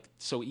little like,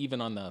 so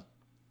even on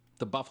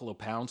the Buffalo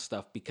Pound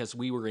stuff, because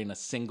we were in a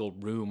single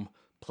room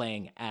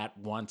playing at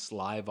once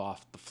live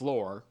off the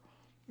floor,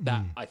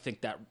 that I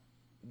think that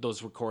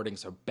those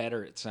recordings are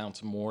better. It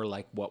sounds more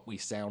like what we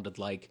sounded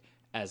like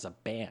as a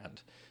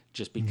band,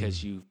 just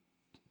because you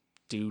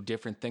do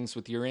different things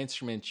with your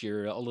instruments.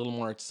 You're a little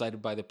more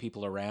excited by the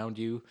people around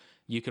you.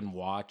 You can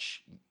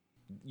watch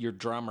your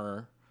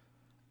drummer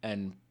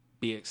and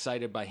be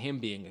excited by him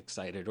being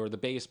excited, or the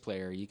bass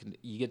player.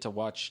 You get to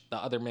watch the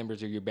other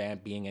members of your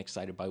band being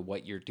excited by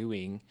what you're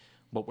doing,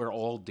 what we're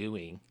all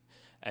doing,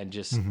 and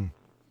just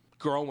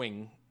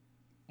growing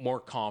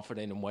more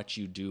confident in what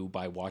you do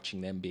by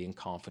watching them being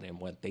confident in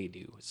what they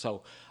do.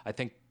 So I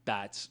think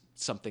that's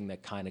something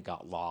that kind of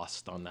got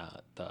lost on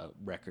the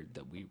record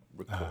that we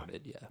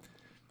recorded. Yeah.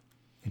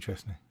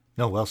 Interesting.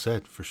 No, well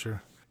said, for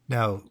sure.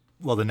 Now,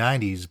 well, the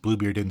 90s,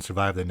 Bluebeard didn't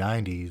survive the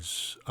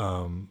 90s.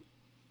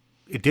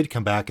 It did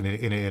come back in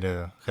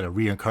a kind of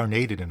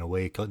reincarnated in a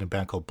way, in a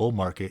band called Bull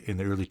Market in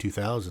the early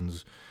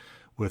 2000s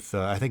with,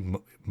 I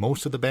think,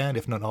 most of the band,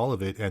 if not all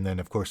of it, and then,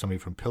 of course, somebody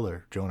from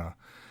Pillar, Jonah.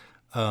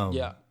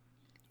 Yeah.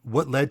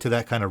 What led to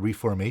that kind of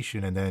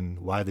reformation, and then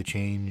why the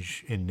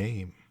change in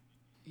name?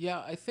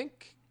 Yeah, I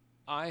think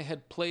I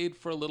had played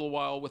for a little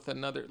while with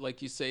another,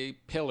 like you say,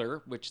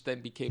 Pillar, which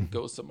then became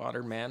Ghosts of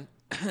Modern Man,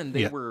 and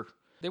they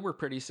were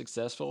pretty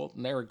successful,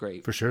 and they were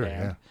great. For sure,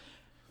 band.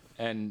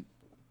 yeah. And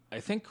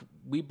I think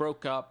we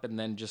broke up and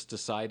then just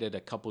decided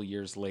a couple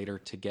years later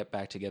to get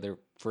back together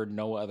for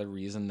no other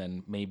reason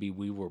than maybe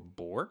we were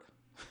bored.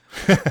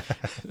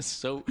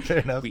 So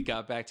we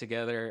got back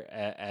together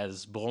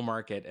as Bull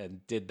Market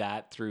and did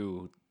that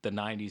through the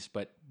 90s,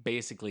 but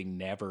basically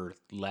never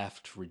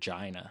left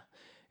Regina.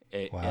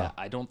 Wow.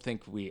 I don't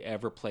think we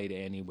ever played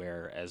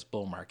anywhere as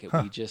Bull Market.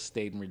 We just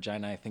stayed in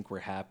Regina. I think we're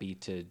happy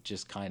to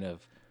just kind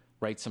of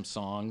write some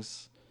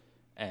songs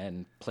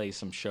and play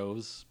some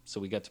shows. So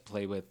we got to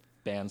play with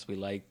bands we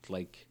liked.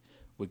 Like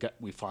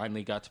we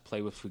finally got to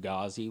play with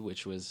Fugazi,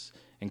 which was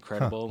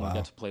incredible. Wow. We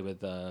got to play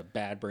with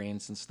Bad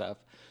Brains and stuff.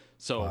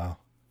 So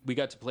we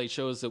got to play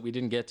shows that we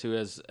didn't get to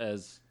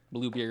as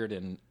Bluebeard,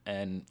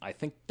 and I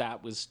think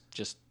that was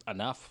just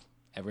enough.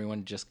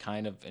 Everyone just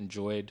kind of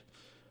enjoyed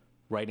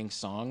writing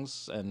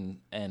songs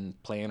and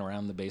playing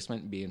around the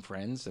basement and being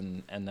friends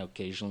and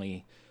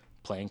occasionally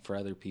playing for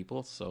other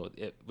people. So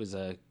it was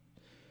a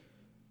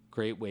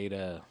great way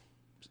to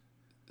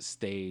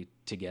stay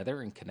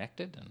together and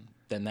connected. And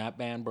then that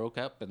band broke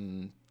up,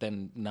 and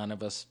then none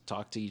of us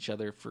talked to each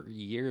other for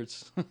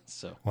years.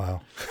 So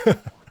wow.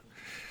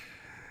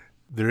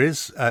 There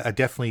is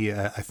definitely,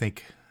 I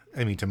think,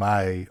 I mean, to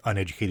my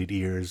uneducated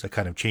ears, a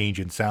kind of change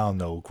in sound,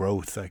 though,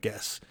 growth, I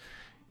guess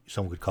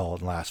some would call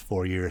it, in the last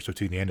 4 years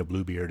between the end of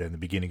Bluebeard and the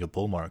beginning of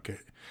Bull Market.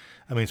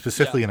 I mean,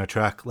 specifically in a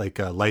track like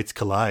Lights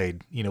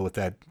Collide, with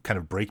that kind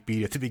of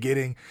breakbeat at the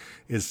beginning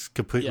is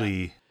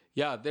completely...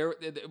 Yeah,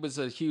 it was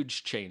a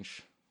huge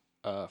change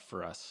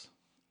for us,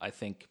 I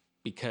think,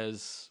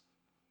 because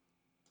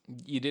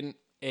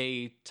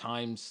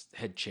times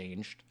had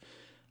changed.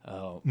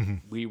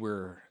 We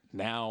were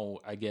now,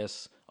 I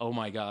guess, oh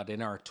my God,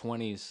 in our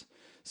 20s.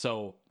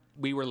 So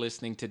we were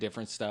listening to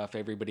different stuff.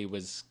 Everybody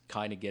was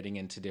kind of getting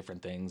into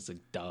different things, like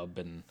dub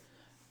and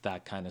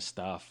that kind of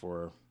stuff,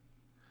 or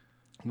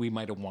we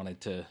might have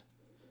wanted to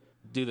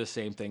do the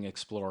same thing,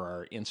 explore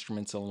our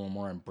instruments a little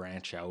more and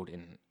branch out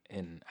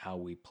in how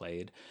we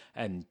played.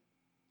 And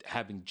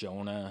having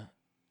Jonah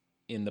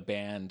in the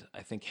band,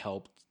 I think,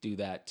 helped do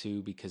that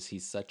too, because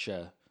he's such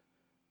a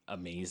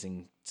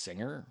amazing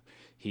singer.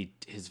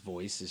 His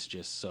voice is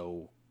just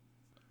so,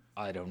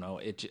 I don't know.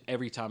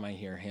 Every time I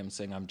hear him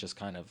sing, I'm just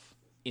kind of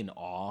in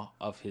awe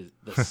of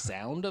the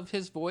sound of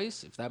his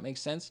voice, if that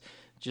makes sense.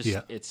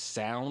 It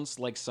sounds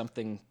like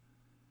something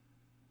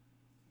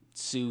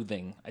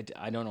soothing.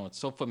 I don't know. It's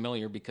so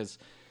familiar because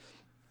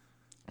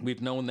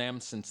we've known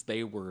them since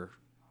they were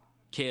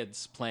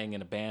kids playing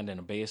in a band in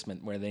a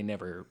basement where they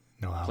never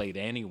played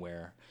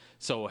anywhere.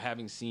 So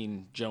having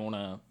seen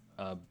Jonah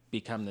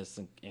become this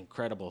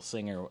incredible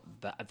singer,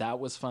 that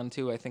was fun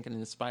too, I think, and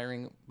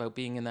inspiring about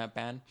being in that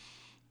band.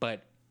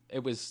 But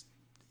it was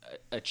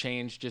a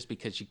change just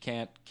because you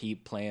can't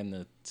keep playing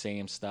the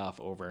same stuff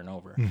over and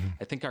over. Mm-hmm.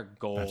 I think our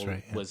goal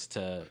was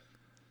to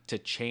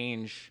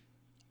change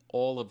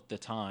all of the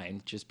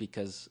time, just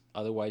because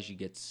otherwise you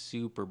get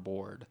super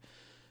bored.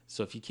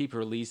 So if you keep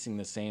releasing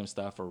the same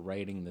stuff or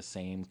writing the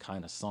same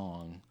kind of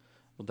song,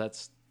 well,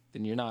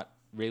 then you're not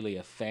really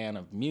a fan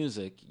of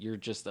music. You're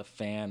just a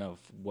fan of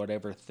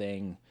whatever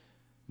thing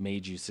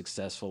made you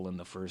successful in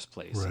the first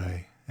place.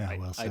 Right. Yeah,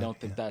 well said. I don't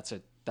think that's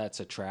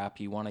a trap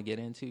you want to get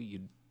into.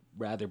 You'd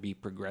rather be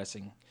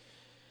progressing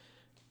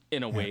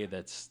in a way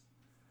that's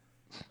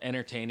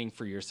entertaining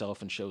for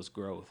yourself and shows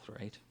growth,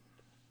 right?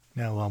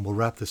 Now, we'll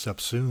wrap this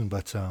up soon,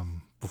 but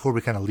before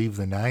we kind of leave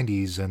the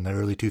 90s and the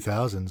early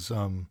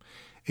 2000s,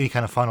 any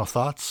kind of final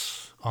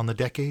thoughts on the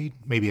decade?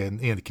 Maybe in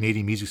the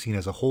Canadian music scene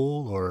as a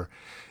whole, or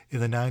in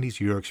the 90s,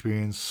 your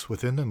experience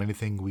within them?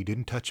 Anything we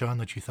didn't touch on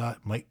that you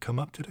thought might come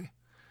up today?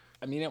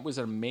 I mean, it was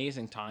an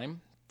amazing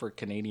time for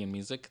Canadian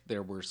music.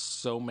 There were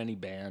so many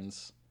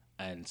bands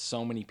and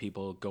so many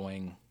people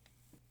going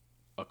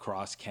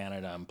across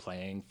Canada and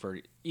playing for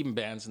even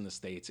bands in the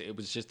States. It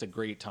was just a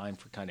great time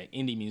for kind of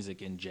indie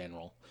music in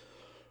general.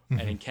 Mm-hmm.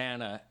 And in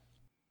Canada,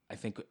 I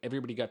think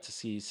everybody got to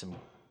see some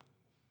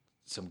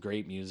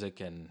great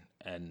music, and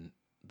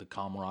the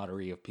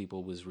camaraderie of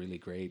people was really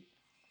great.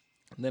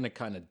 And then it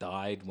kind of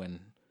died when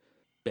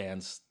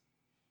bands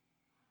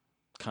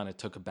kind of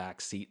took a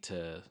back seat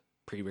to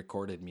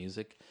pre-recorded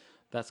music.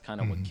 That's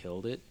kind of what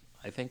killed it,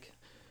 I think.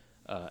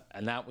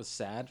 And that was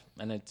sad.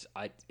 And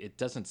it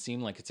doesn't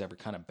seem like it's ever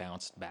kind of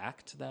bounced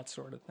back to that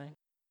sort of thing.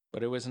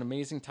 But it was an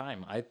amazing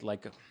time.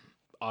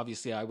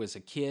 Obviously I was a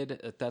kid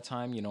at that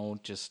time,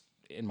 just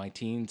in my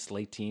teens,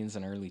 late teens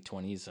and early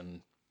 20s.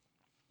 And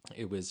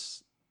it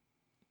was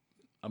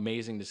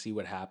amazing to see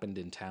what happened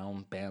in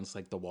town. Bands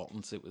like the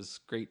Waltons, it was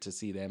great to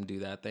see them do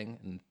that thing.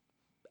 And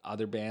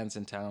other bands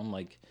in town,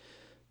 like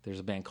there's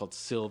a band called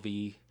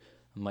Sylvie,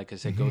 and like I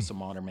said, Ghost of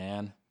Modern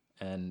Man,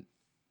 and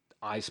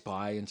I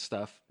Spy and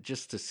stuff.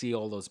 Just to see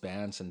all those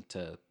bands and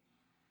to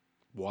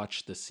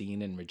watch the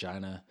scene in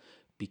Regina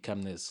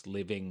become this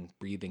living,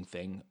 breathing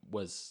thing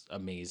was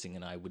amazing,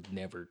 and I would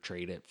never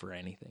trade it for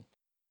anything.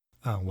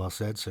 Oh, well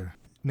said, sir.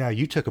 Now,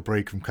 you took a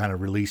break from kind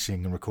of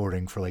releasing and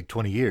recording for like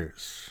 20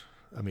 years.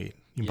 I mean,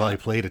 you probably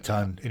played a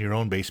ton in your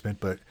own basement,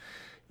 but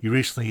you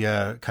recently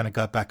kind of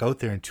got back out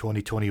there in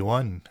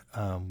 2021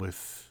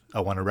 with I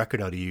Want a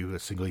Record Out of You, a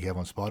single you have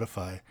on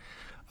Spotify.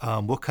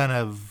 What kind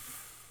of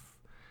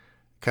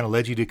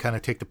led you to kind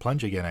of take the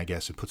plunge again, I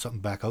guess, and put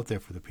something back out there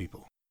for the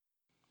people?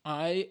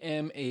 I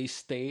am a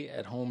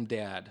stay-at-home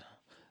dad.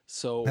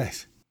 So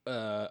nice.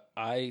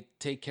 I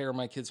take care of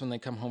my kids when they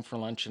come home for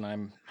lunch, and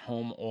I'm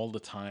home all the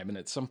time. And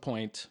at some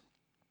point,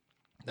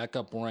 that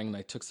got boring, and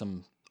I took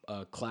some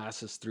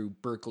classes through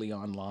Berkeley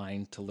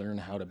Online to learn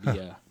how to be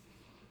a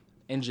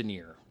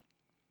engineer,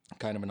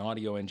 kind of an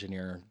audio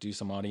engineer, do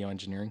some audio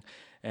engineering.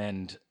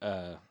 And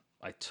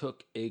I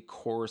took a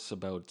course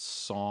about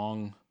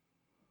song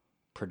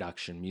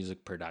production,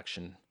 music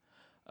production,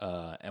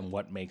 and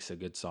what makes a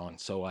good song.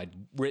 So I'd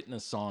written a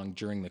song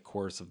during the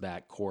course of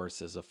that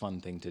course as a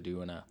fun thing to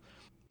do, and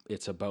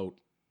it's about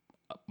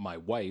my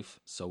wife,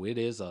 so it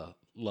is a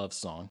love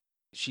song.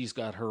 She's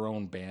got her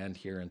own band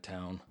here in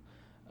town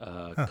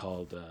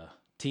called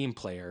Team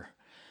Player.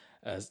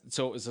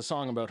 So it was a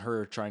song about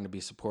her, trying to be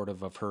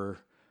supportive of her,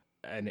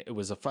 and it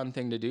was a fun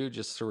thing to do,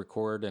 just to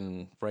record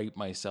and write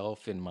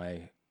myself in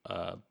my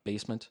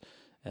basement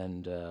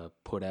and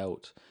put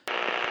out.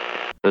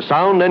 The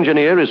sound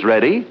engineer is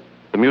ready,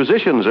 the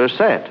musicians are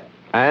set,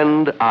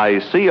 and I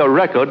see a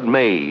record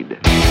made.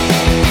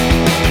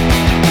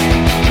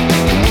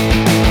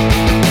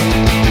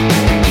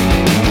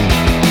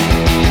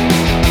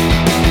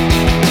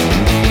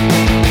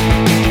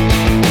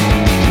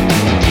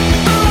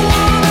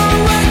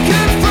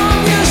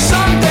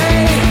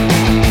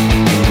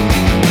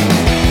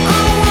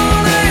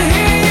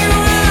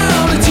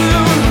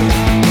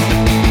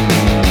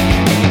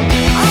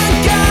 I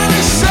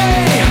gotta say,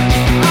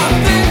 I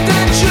think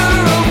that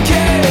you're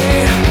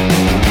okay.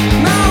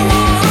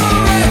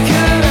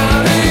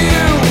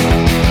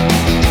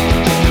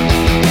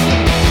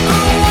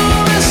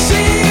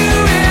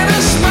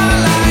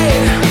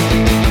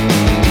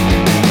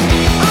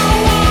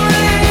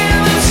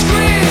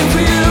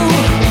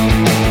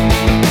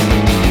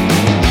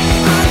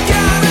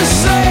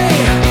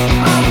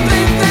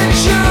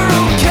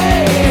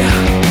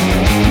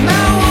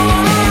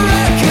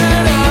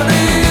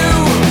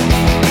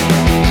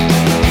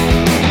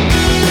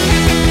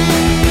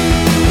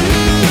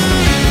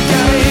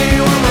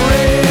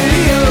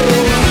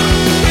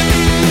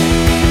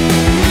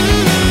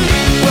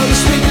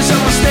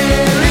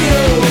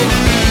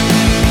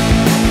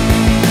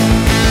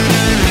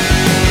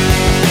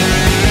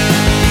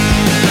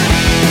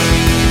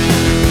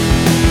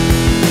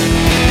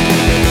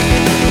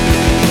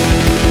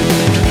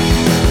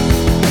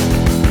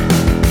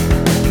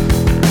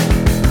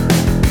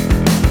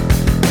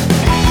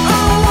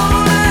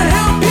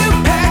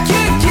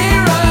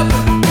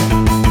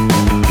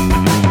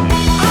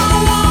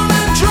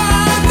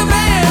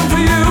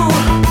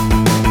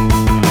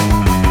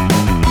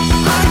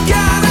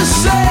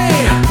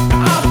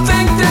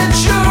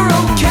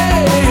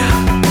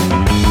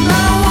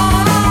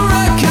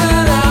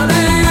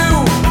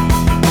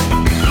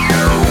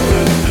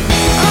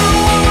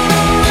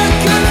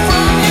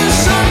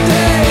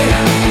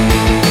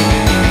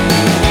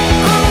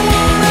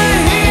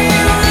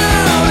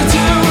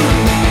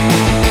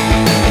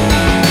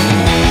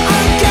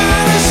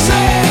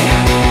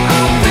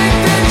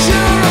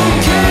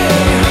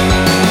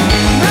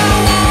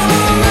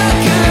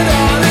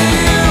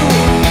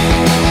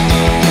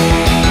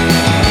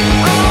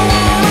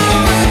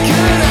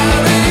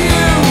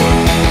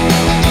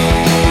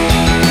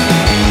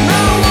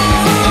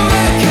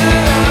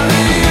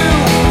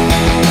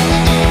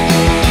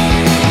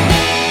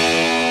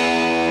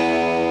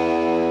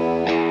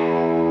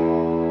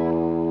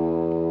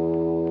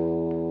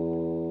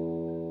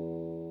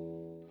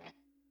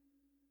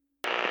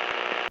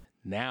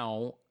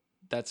 now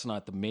that's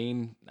not the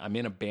main. I'm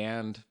in a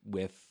band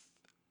with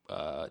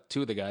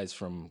two of the guys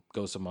from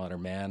Ghost of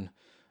Modern Man,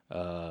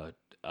 a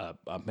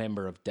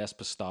member of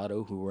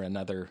Despacito, who were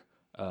another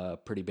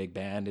pretty big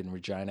band in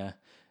Regina,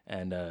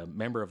 and a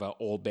member of an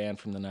old band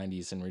from the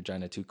 90s in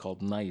Regina too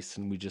called Nice.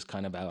 And we just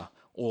kind of a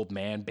old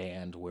man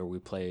band where we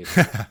play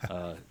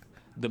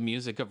the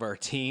music of our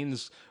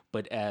teens,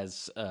 but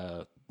as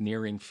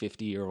nearing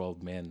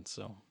 50-year-old men.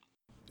 So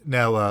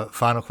Now,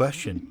 final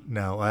question.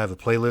 Now, I have a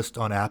playlist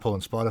on Apple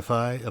and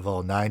Spotify of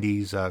all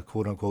 90s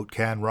quote-unquote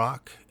can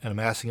rock, and I'm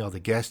asking all the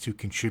guests to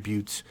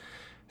contribute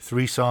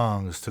 3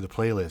 songs to the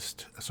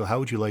playlist. So how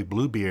would you like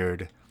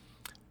Bluebeard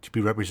to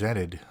be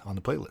represented on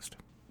the playlist?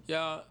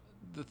 Yeah,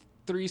 the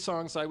 3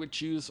 songs I would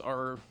choose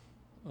are,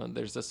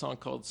 there's a song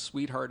called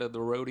Sweetheart of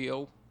the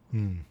Rodeo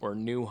or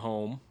New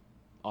Home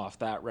off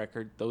that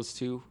record. Those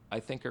 2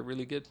 I think are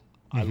really good.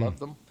 I love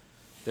them.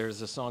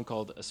 There's a song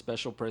called A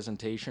Special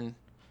Presentation.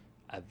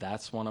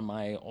 That's one of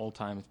my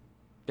all-time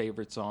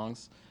favorite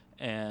songs.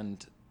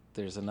 And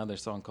there's another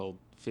song called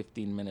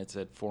 15 Minutes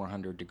at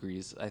 400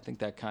 Degrees. I think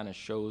that kind of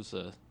shows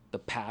the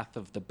path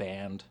of the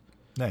band.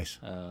 Nice.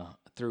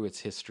 Through its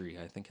history.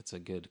 I think it's a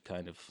good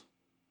kind of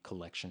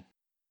collection.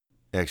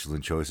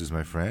 Excellent choices,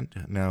 my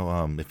friend.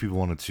 Now, if people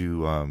wanted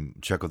to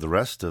check out the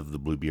rest of the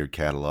Bluebeard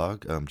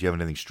catalog, do you have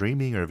anything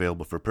streaming or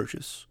available for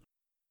purchase?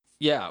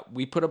 Yeah,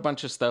 we put a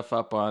bunch of stuff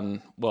up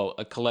on,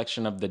 a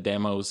collection of the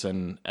demos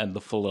and the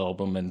full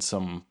album and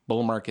some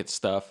bull market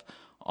stuff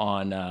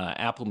on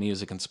Apple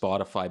Music and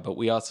Spotify. But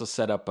we also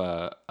set up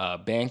a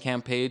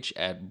Bandcamp page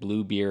at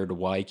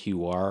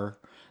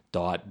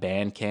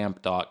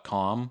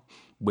bluebeardyqr.bandcamp.com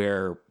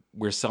where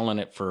we're selling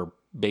it for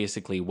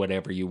basically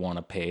whatever you want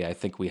to pay. I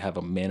think we have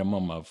a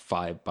minimum of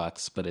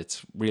 $5, but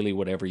it's really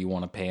whatever you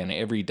want to pay. And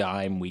every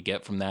dime we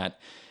get from that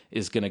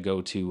is going to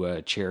go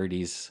to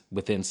charities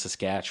within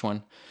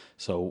Saskatchewan.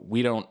 So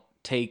we don't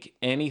take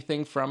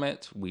anything from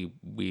it. We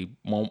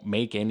won't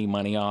make any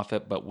money off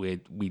it, but we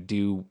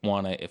do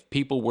want to, if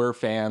people were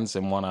fans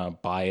and want to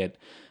buy it,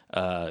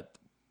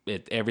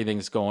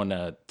 everything's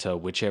going to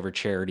whichever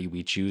charity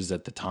we choose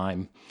at the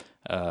time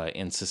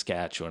in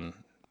Saskatchewan.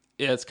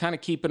 Yeah, it's kind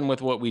of keeping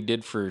with what we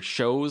did for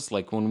shows.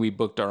 Like when we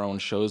booked our own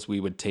shows, we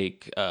would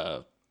take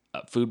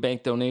food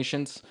bank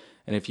donations.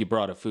 And if you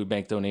brought a food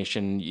bank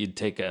donation, you'd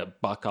take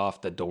 $1 off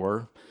the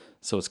door.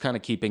 So it's kind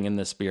of keeping in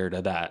the spirit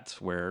of that,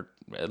 where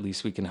at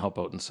least we can help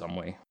out in some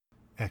way.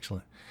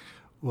 Excellent.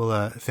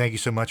 Well, thank you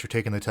so much for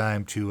taking the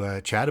time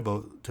to chat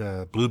about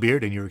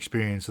Bluebeard and your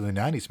experience in the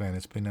 90s, man.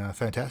 It's been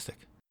fantastic.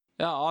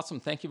 Yeah, awesome.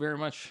 Thank you very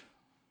much.